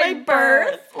of him at my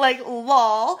birth. Like,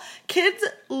 lol. Kids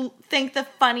think the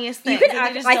funniest thing.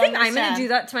 I think I'm going to do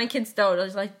that to my kids, though. I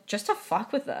was like, just to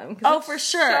fuck with them. Oh, for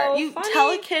sure. So you funny. Tell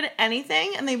a kid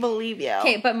anything and they believe you.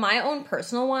 Okay, but my own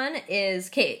personal one is,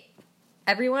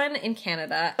 everyone in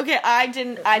Canada. Okay, I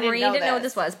didn't know what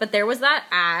this was, but there was that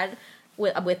ad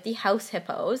with the house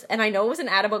hippos, and I know it was an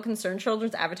ad about concerned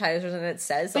children's advertisers, and it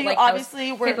says that, like,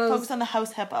 obviously we're focused on the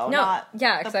house hippo,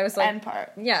 because I was like, end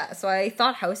part. Yeah, so I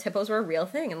thought house hippos were a real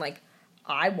thing, and, like,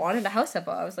 I wanted a house hippo.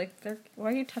 I was like,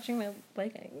 why are you touching my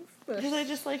leggings? Because I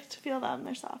just like to feel them.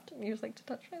 They're soft. You just like to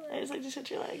touch my legs. I just like to touch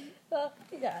your leg.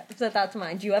 Yeah, so that's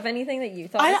mine. Do you have anything that you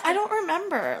thought? I don't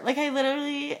remember. Like, I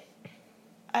literally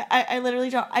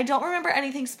don't. I don't remember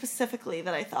anything specifically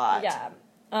that I thought. Yeah.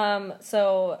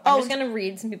 So I'm just gonna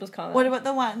read some people's comments. What about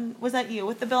the one? Was that you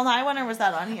with the Bill Nye one, or was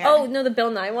that on here? Oh no, the Bill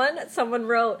Nye one. Someone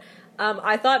wrote,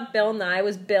 I thought Bill Nye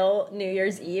was Bill New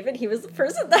Year's Eve, and he was the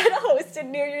person that hosted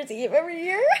New Year's Eve every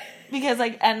year. Because,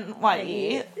 like,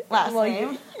 NYE last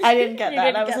name. I didn't get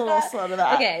that. I was a little slow to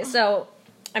that. Okay, so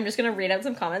I'm just gonna read out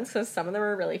some comments because some of them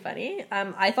are really funny.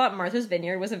 I thought Martha's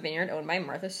Vineyard was a vineyard owned by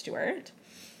Martha Stewart.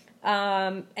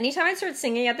 Anytime I started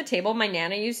singing at the table, my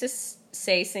nana used to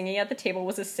say singing at the table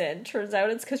was a sin. Turns out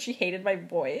it's because she hated my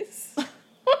voice.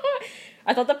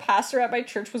 I thought the pastor at my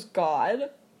church was God.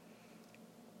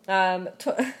 I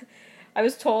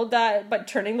was told that, but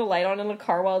turning the light on in the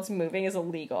car while it's moving is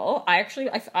illegal. I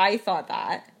thought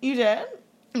that. You did?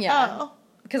 Yeah. Oh.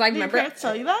 Because I remember. Did your parents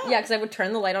tell you that? Yeah, because I would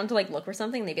turn the light on to, like, look for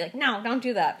something, and they'd be like, no, don't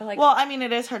do that. But, like, well, I mean,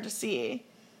 it is hard to see.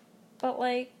 But,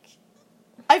 like,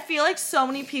 I feel like so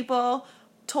many people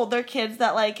told their kids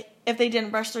that, like, if they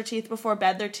didn't brush their teeth before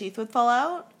bed, their teeth would fall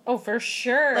out. Oh, for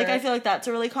sure. Like, I feel like that's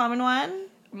a really common one.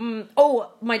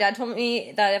 My dad told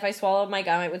me that if I swallowed my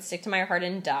gum, it would stick to my heart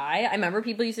and die. I remember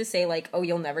people used to say, like, oh,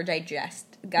 you'll never digest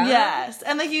gum. Yes,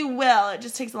 and, like, you will. It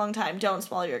just takes a long time. Don't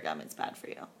swallow your gum. It's bad for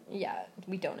you. Yeah,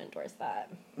 we don't endorse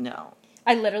that. No.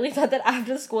 I literally thought that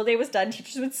after the school day was done,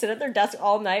 teachers would sit at their desk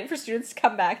all night for students to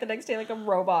come back the next day like a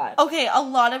robot. Okay,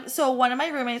 so one of my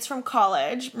roommates from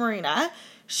college, Marina,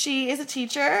 She is a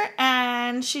teacher,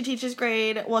 and she teaches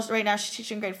right now she's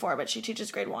teaching grade 4, but she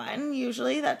teaches grade 1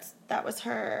 usually. That was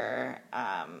her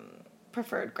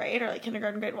preferred grade, or like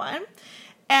kindergarten grade 1.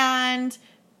 And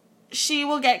she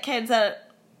will get kids that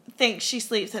think she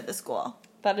sleeps at the school.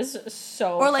 That is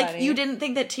so Or like funny. you didn't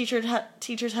think that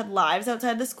teachers had lives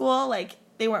outside the school, like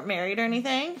they weren't married or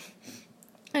anything.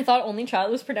 I thought only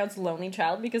child was pronounced lonely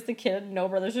child because the kid had no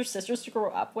brothers or sisters to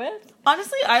grow up with.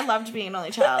 Honestly, I loved being an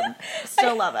only child.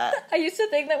 Still love it. I used to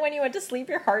think that when you went to sleep,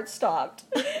 your heart stopped.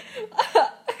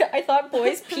 I thought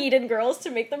boys peed in girls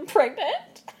to make them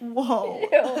pregnant. Whoa.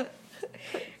 Ew.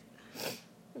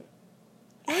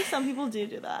 I think some people do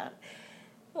that.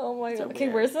 Oh my So god. Okay,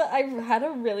 weird. I had a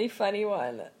really funny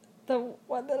one. The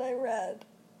one that I read.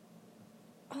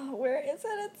 Oh, where is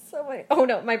it? It's so funny. Oh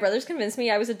no, my brothers convinced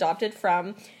me I was adopted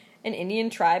from an Indian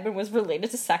tribe and was related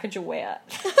to Sacagawea.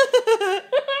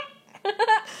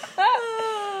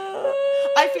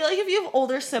 I feel like if you have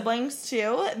older siblings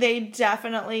too, they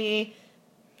definitely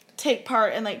take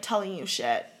part in like telling you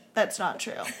shit that's not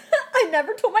true. I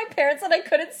never told my parents that I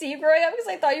couldn't see you growing up because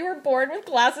I thought you were born with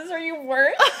glasses or you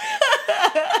weren't.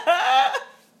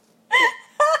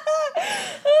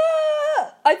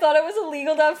 I thought it was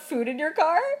illegal to have food in your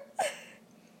car.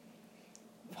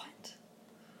 What?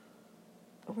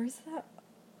 Where's that?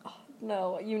 Oh,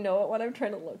 no, you know what I'm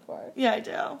trying to look for. Yeah, I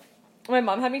do. My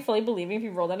mom had me fully believing if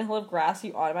you roll down a hill of grass,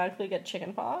 you automatically get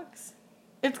chicken pox.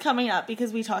 It's coming up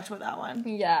because we talked about that one.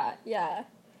 Yeah.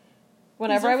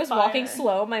 Whenever These are I was walking fire.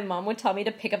 slow, my mom would tell me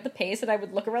to pick up the pace, and I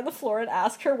would look around the floor and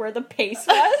ask her where the pace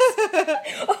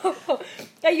was.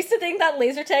 I used to think that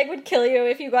laser tag would kill you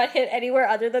if you got hit anywhere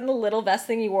other than the little vest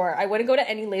thing you wore. I wouldn't go to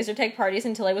any laser tag parties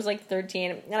until I was like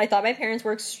 13, and I thought my parents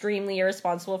were extremely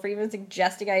irresponsible for even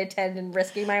suggesting I attend and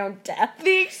risking my own death.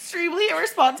 The extremely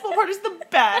irresponsible part is the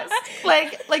best.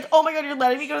 Like, oh my god, you're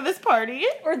letting me go to this party?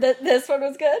 Or this one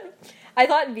was good. I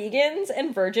thought vegans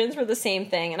and virgins were the same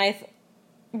thing, and I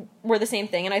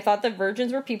thought the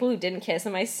virgins were people who didn't kiss,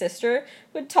 and my sister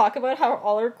would talk about how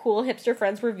all her cool hipster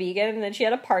friends were vegan, and then she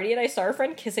had a party and I saw her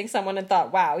friend kissing someone and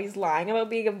thought, wow, he's lying about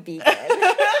being a vegan.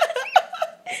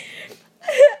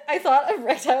 I thought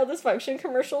erectile dysfunction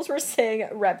commercials were saying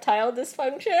reptile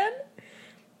dysfunction.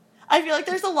 I feel like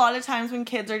there's a lot of times when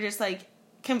kids are just like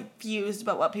confused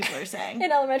about what people are saying.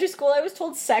 In elementary school, I was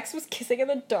told sex was kissing in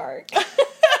the dark.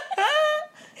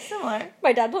 Similar.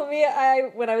 My dad told me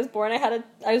when I was born, I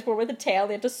was born with a tail.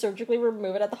 They had to surgically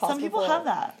remove it at the hospital. Some people have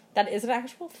that. That is an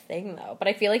actual thing, though. But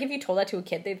I feel like if you told that to a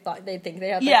kid, they'd think they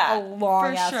had Yeah, a long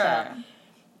for ass sure. tail.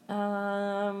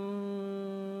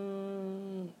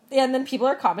 Yeah, and then people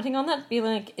are commenting on that, being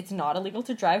like, "It's not illegal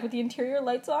to drive with the interior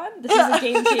lights on. This is a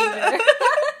game changer."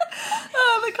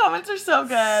 Oh, the comments are so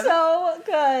good. So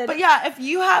good. But yeah, if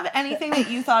you have anything that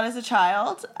you thought as a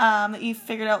child that you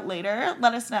figured out later,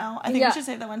 let us know. I think we should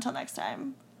save that one until next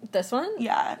time. This one?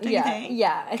 Yeah, don't you think?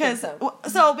 Yeah, I think so.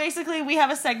 So basically, we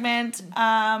have a segment.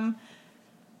 Well,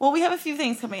 we have a few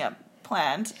things coming up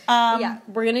planned. Yeah,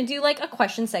 we're gonna do like a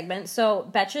question segment. So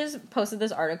Betches posted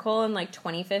this article in like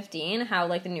 2015, how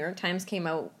like the New York Times came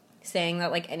out saying that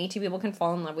like any two people can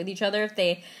fall in love with each other if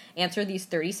they answer these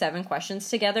 37 questions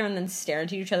together and then stare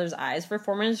into each other's eyes for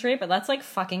 4 minutes straight. But that's like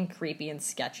fucking creepy and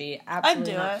sketchy.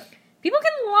 Absolutely I'd do not. it. People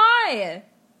can lie.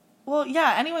 Well,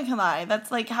 yeah, anyone can lie.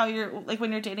 That's like how you're like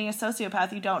when you're dating a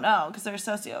sociopath, you don't know because they're a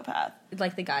sociopath.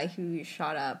 Like the guy who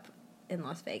shot up in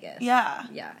Las Vegas. Yeah.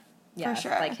 Yeah, For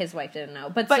sure. like his wife didn't know.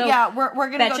 But so, yeah, we're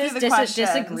gonna go Betches through the questions.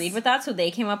 disagreed with that, so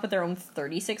they came up with their own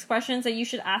 36 questions that you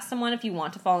should ask someone if you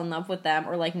want to fall in love with them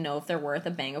or like know if they're worth a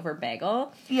bang over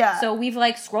bagel. Yeah. So we've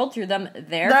like scrolled through them.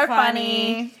 They're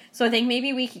funny. So I think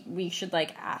maybe we should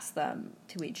like ask them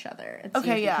to each other and see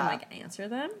if we can like answer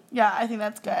them. Yeah, I think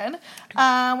that's good.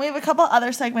 We have a couple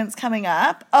other segments coming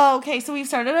up. Oh, okay, so we've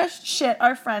started a shit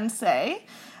our friends say.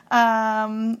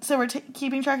 So we're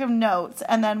keeping track of notes,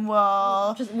 and then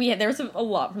we'll... There was a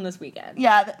lot from this weekend.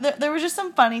 Yeah, there were just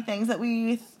some funny things that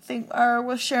we think are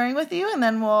worth sharing with you, and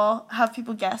then we'll have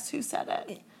people guess who said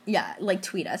it. Yeah, like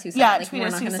tweet us who said it. Like, tweet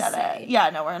us who said it. Yeah,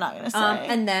 no, we're not going to say.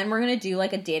 And then we're going to do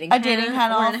like a dating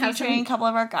panel featuring a couple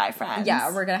of our guy friends.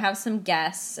 Yeah, we're going to have some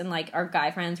guests, and like our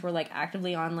guy friends were like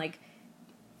actively on like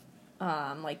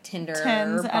Tinder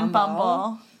Tims or and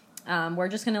Bumble. We're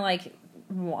just going to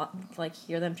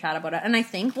hear them chat about it, and I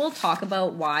think we'll talk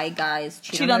about why guys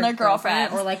cheat on their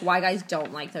girlfriend, or like why guys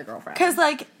don't like their girlfriend. Because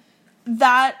like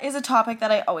that is a topic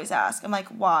that I always ask. I'm like,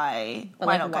 why? But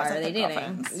Why like, don't why guys are have they good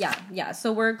dating? girlfriends? Yeah.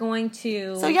 So we're going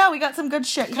to. So yeah, we got some good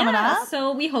shit coming up.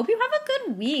 So we hope you have a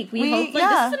good week. We hope this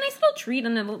is a nice little treat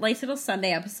and a nice little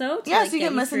Sunday episode. Yeah, so you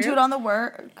can listen to it on the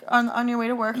work on your way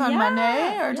to work on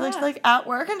Monday, or to like at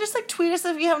work, and just like tweet us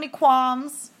if you have any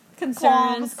qualms,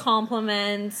 concerns,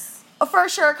 compliments. For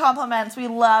sure, compliments. We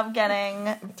love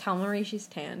getting. Tell Marie she's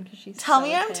tan because she's. Tell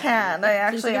me I'm tan. I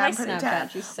actually am pretty tan.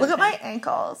 So look at my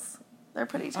ankles. They're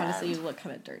pretty tan. Honestly, you look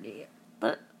kind of dirty.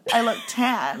 But I look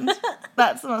tanned.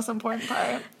 That's the most important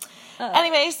part.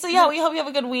 Anyway, so yeah, we hope you have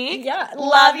a good week. Yeah.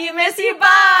 Love you, miss you,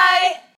 bye!